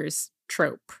lovers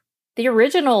trope. The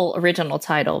original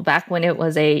title, back when it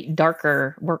was a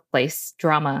darker workplace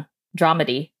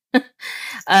dramedy,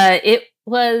 it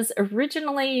was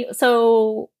originally,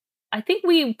 so I think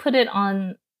we put it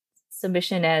on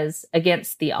submission as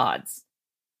Against the Odds,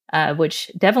 which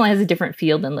definitely has a different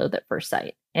feel than Loathe at First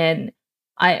Sight. And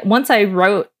once I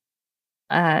wrote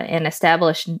and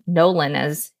established Nolan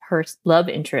as her love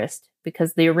interest,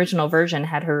 because the original version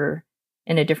had her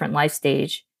in a different life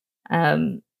stage,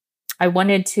 I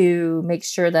wanted to make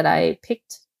sure that I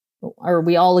picked, or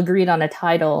we all agreed on a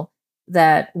title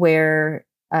that where,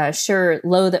 sure,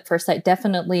 Loathe at First Sight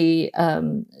definitely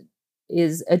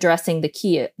is addressing the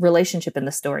key relationship in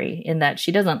the story, in that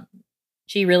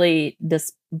she really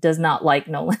does not like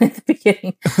Nolan at the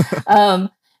beginning.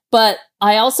 But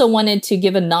I also wanted to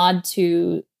give a nod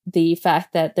to the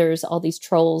fact that there's all these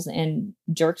trolls and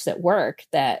jerks at work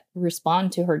that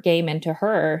respond to her game and to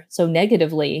her so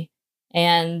negatively,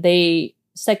 and they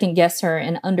second guess her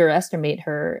and underestimate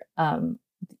her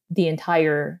the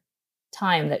entire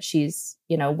time that she's,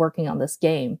 working on this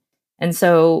game. And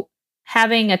so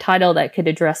having a title that could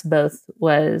address both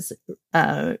was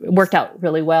worked out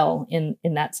really well in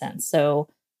that sense. So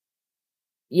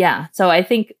yeah, so I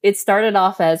think it started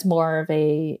off as more of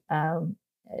a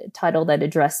title that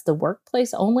addressed the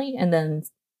workplace only, and then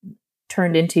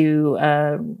turned into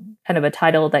kind of a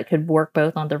title that could work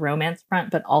both on the romance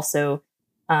front, but also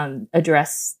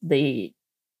address the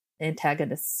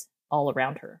antagonists all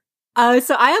around her.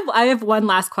 So I have one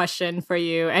last question for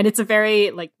you, and it's a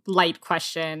very light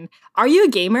question. Are you a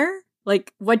gamer?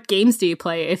 What games do you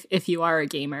play if you are a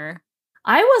gamer?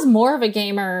 I was more of a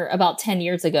gamer about 10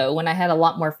 years ago when I had a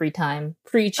lot more free time,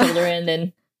 pre-children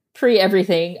and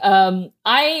pre-everything.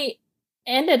 I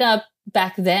ended up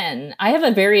back then, I have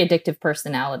a very addictive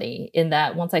personality in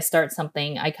that once I start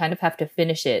something, I kind of have to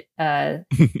finish it.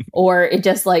 Or it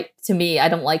just to me, I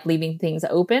don't like leaving things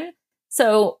open.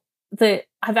 So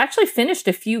I've actually finished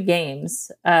a few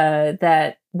games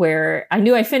that where I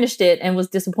knew I finished it and was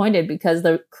disappointed because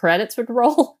the credits would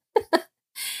roll.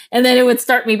 And then it would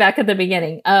start me back at the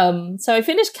beginning. So I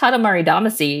finished Katamari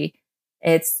Damacy.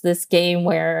 It's this game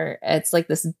where it's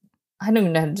this, I don't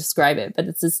even know how to describe it, but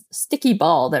it's this sticky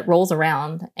ball that rolls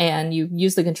around, and you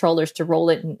use the controllers to roll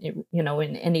it in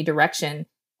any direction.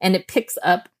 And it picks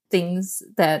up things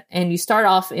and you start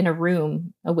off in a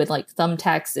room with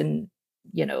thumbtacks and,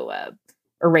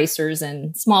 erasers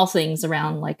and small things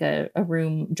around a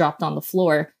room dropped on the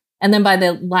floor. And then by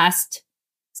the last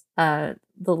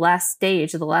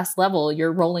stage, the last level,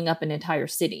 you're rolling up an entire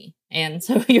city. And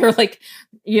so you're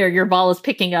your ball is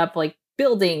picking up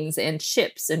buildings and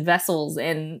ships and vessels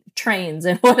and trains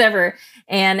and whatever,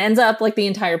 and ends up the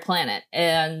entire planet.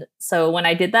 And so when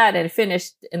I did that and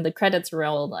finished and the credits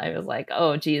rolled, I was like,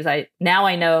 oh geez, now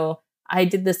I know I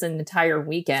did this an entire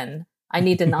weekend. I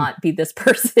need to not be this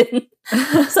person.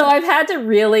 So I've had to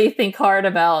really think hard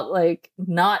about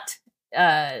not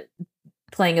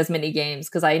playing as many games,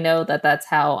 because I know that that's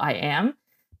how I am.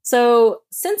 So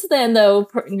since then, though,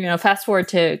 fast forward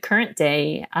to current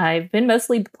day, I've been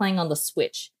mostly playing on the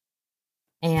Switch.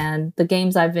 And the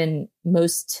games I've been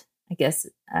most, I guess,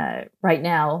 right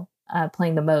now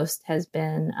playing the most has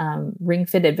been Ring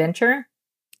Fit Adventure.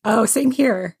 Oh, same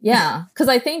here. Yeah, because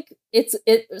I think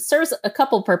it serves a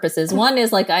couple purposes. One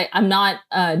is I'm not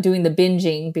doing the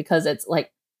binging because it's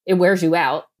it wears you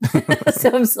out. So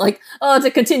I'm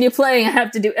to continue playing, I have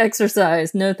to do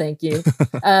exercise. No, thank you.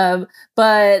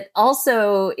 But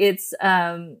also it's,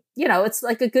 it's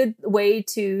a good way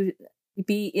to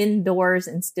be indoors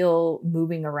and still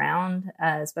moving around,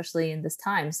 especially in this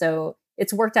time. So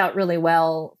it's worked out really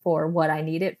well for what I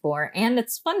need it for. And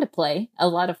it's fun to play, a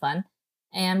lot of fun.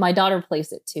 And my daughter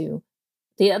plays it too.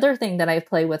 The other thing that I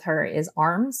play with her is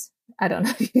ARMS. I don't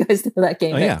know if you guys know that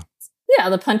game. Oh, yeah. Yeah,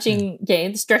 the punching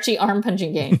game, the stretchy arm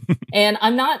punching game. And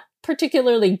I'm not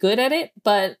particularly good at it,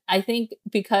 but I think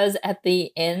because at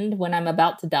the end, when I'm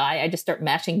about to die, I just start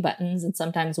mashing buttons and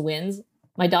sometimes wins.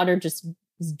 My daughter just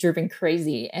is driven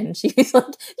crazy, and she's like, "You don't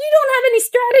have any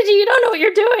strategy. You don't know what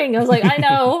you're doing." I was like,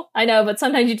 I know, but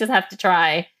sometimes you just have to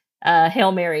try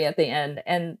Hail Mary at the end.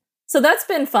 And so that's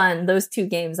been fun. Those two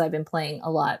games I've been playing a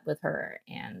lot with her,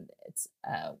 and it's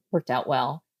worked out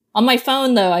well. On my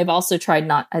phone, though, I've also tried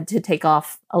not to take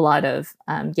off a lot of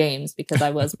games, because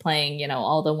I was playing,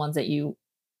 all the ones that you,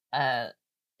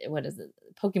 what is it?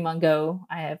 Pokemon Go.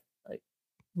 I have a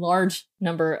large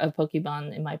number of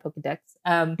Pokemon in my Pokedex.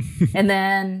 And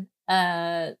then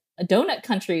Donut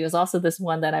Country was also this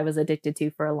one that I was addicted to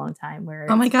for a long time.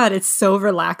 Oh my God, it's so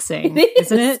relaxing,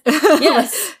 isn't it?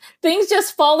 Yes. Things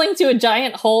just fall into a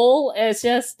giant hole. It's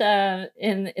just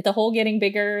in the hole getting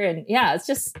bigger. And yeah, it's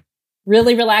just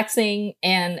really relaxing,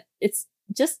 and it's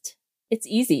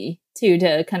easy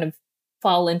to kind of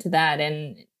fall into that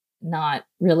and not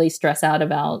really stress out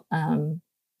about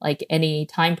any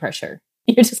time pressure.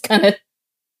 You're just kind of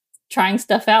trying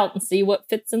stuff out and see what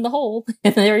fits in the hole,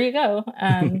 and there you go.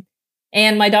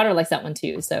 And my daughter likes that one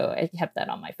too, so I kept that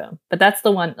on my phone. But that's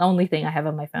the only thing I have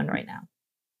on my phone right now.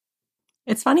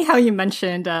 It's funny how you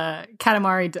mentioned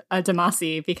Katamari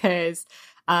Damacy, because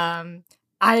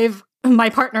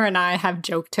my partner and I have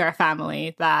joked to our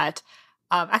family that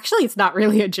actually it's not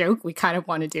really a joke. We kind of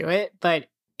want to do it. But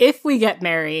if we get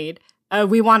married,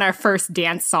 we want our first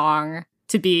dance song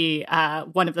to be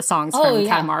one of the songs from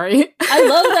Katamari. I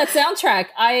love that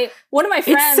soundtrack. One of my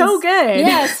friends. It's so good.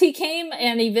 Yes, he came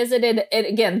and he visited it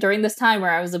again during this time where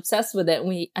I was obsessed with it.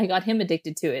 And I got him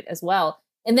addicted to it as well.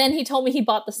 And then he told me he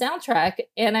bought the soundtrack,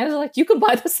 and I was like, you can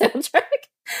buy the soundtrack.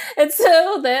 And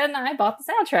so then I bought the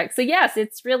soundtrack. So yes,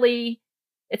 it's really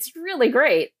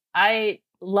great. I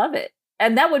love it.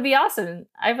 And that would be awesome.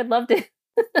 I would love to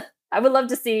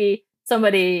see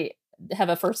somebody have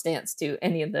a first dance to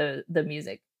any of the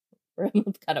music from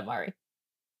Katamari.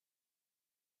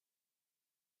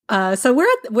 So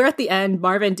we're at the end.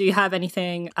 Marvin, do you have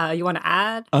anything you want to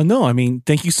add? No, I mean,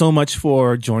 thank you so much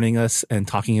for joining us and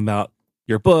talking about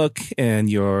your book and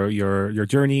your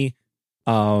journey.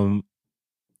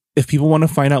 If people want to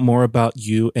find out more about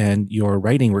you and your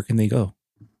writing, where can they go?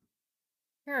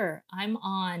 Sure. I'm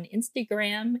on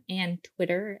Instagram and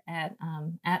Twitter at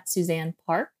Suzanne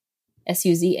Park,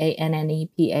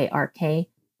 SUZANNEPARK.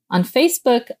 On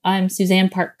Facebook, I'm Suzanne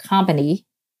Park Comedy,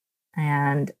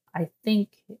 and I think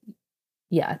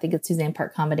it's Suzanne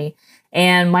Park Comedy.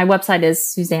 And my website is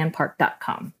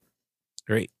suzannepark.com.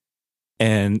 Great.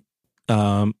 And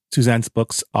Suzanne's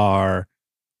books are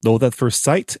Loathe at First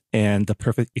Sight and The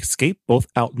Perfect Escape, both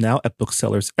out now at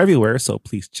booksellers everywhere. So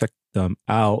please check them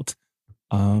out.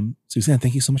 Suzanne,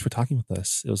 thank you so much for talking with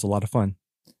us. It was a lot of fun.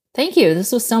 Thank you.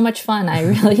 This was so much fun. I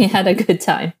really had a good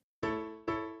time.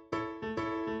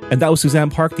 And that was Suzanne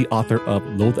Park, the author of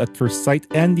Loathe at First Sight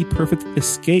and The Perfect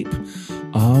Escape.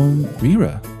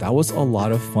 Rira, that was a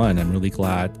lot of fun. I'm really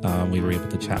glad we were able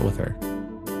to chat with her.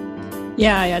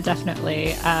 Yeah,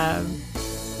 definitely.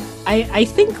 I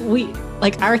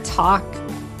think our talk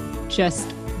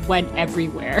just went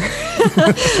everywhere.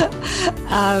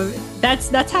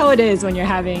 That's how it is when you're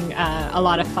having a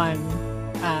lot of fun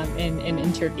in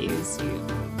interviews. You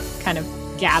kind of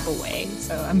gab away.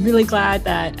 So I'm really glad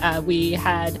that we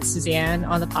had Suzanne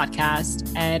on the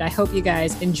podcast, and I hope you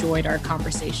guys enjoyed our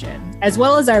conversation, as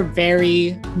well as our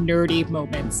very nerdy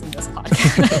moments in this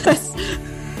podcast.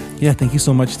 Yeah, thank you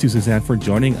so much to Suzanne for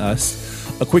joining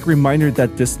us. A quick reminder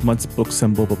that this month's Books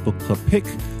and Boba Book Club pick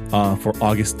for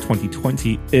August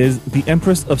 2020 is The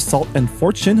Empress of Salt and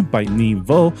Fortune by Nhi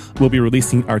Vo. We'll be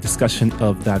releasing our discussion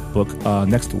of that book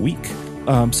next week.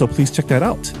 So please check that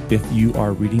out if you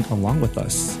are reading along with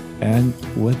us. And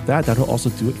with that, that'll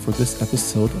also do it for this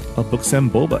episode of Books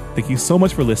and Boba. Thank you so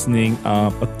much for listening.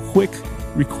 A quick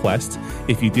request,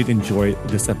 if you did enjoy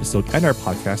this episode and our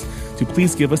podcast, to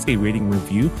please give us a rating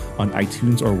review on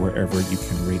iTunes or wherever you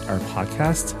can rate our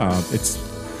podcast.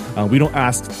 We don't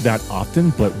ask that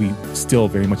often, but we still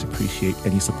very much appreciate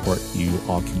any support you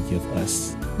all can give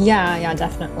us. Yeah,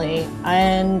 definitely.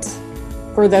 And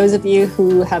for those of you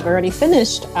who have already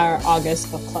finished our August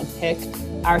book club pick,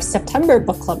 our September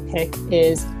book club pick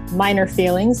is Minor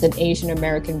Feelings: An Asian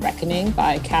American Reckoning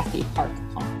by Cathy Park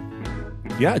Hong.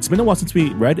 Yeah, it's been a while since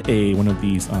we read one of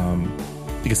these,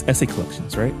 essay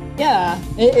collections, right? Yeah,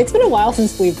 it's been a while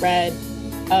since we've read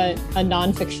a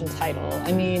nonfiction title.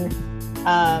 I mean,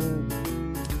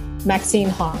 Maxine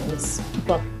Hong's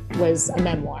book was a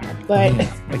memoir, but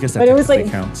I guess that technically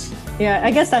counts. Yeah,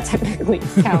 I guess that technically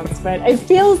counts, but it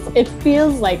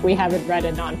feels like we haven't read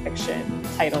a nonfiction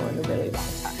title in a really long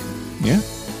time. Yeah,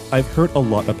 I've heard a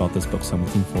lot about this book, so I'm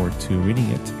looking forward to reading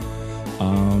it.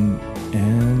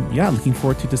 And yeah, looking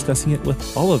forward to discussing it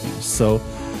with all of you. So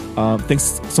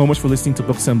thanks so much for listening to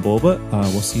Books and Boba.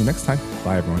 We'll see you next time.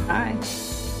 Bye, everyone. Bye.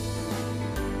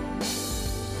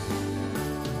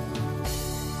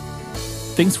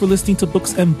 Thanks for listening to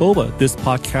Books and Boba. This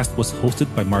podcast was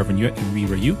hosted by Marvin Yue and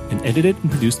Rira Yu and edited and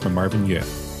produced by Marvin Yue.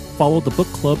 Follow the book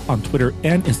club on Twitter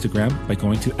and Instagram by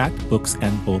going to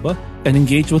 @BooksandBoba and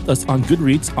engage with us on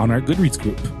Goodreads on our Goodreads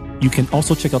group. You can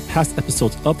also check out past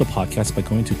episodes of the podcast by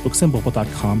going to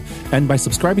booksandboba.com and by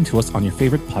subscribing to us on your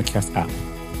favorite podcast app.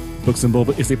 Books and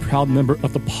Boba is a proud member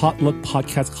of the Potluck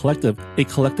Podcast Collective, a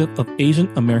collective of Asian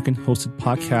American hosted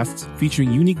podcasts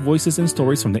featuring unique voices and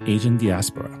stories from the Asian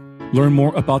diaspora. Learn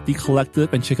more about the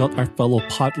collective and check out our fellow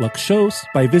Potluck shows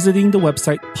by visiting the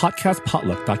website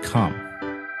podcastpotluck.com.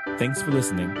 Thanks for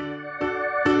listening.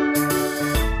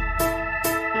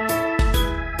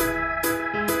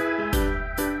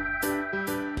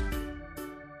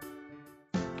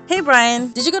 Hey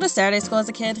Brian, did you go to Saturday school as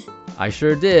a kid? I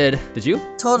sure did. Did you?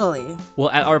 Totally. Well,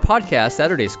 at our podcast,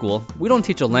 Saturday School, we don't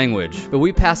teach a language, but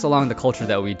we pass along the culture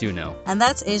that we do know. And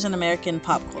that's Asian American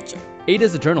pop culture.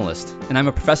 Ada's a journalist, and I'm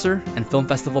a professor and film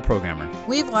festival programmer.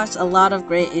 We've watched a lot of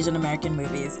great Asian American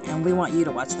movies, and we want you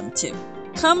to watch them too.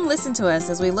 Come listen to us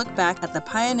as we look back at the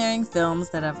pioneering films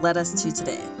that have led us to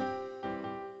today.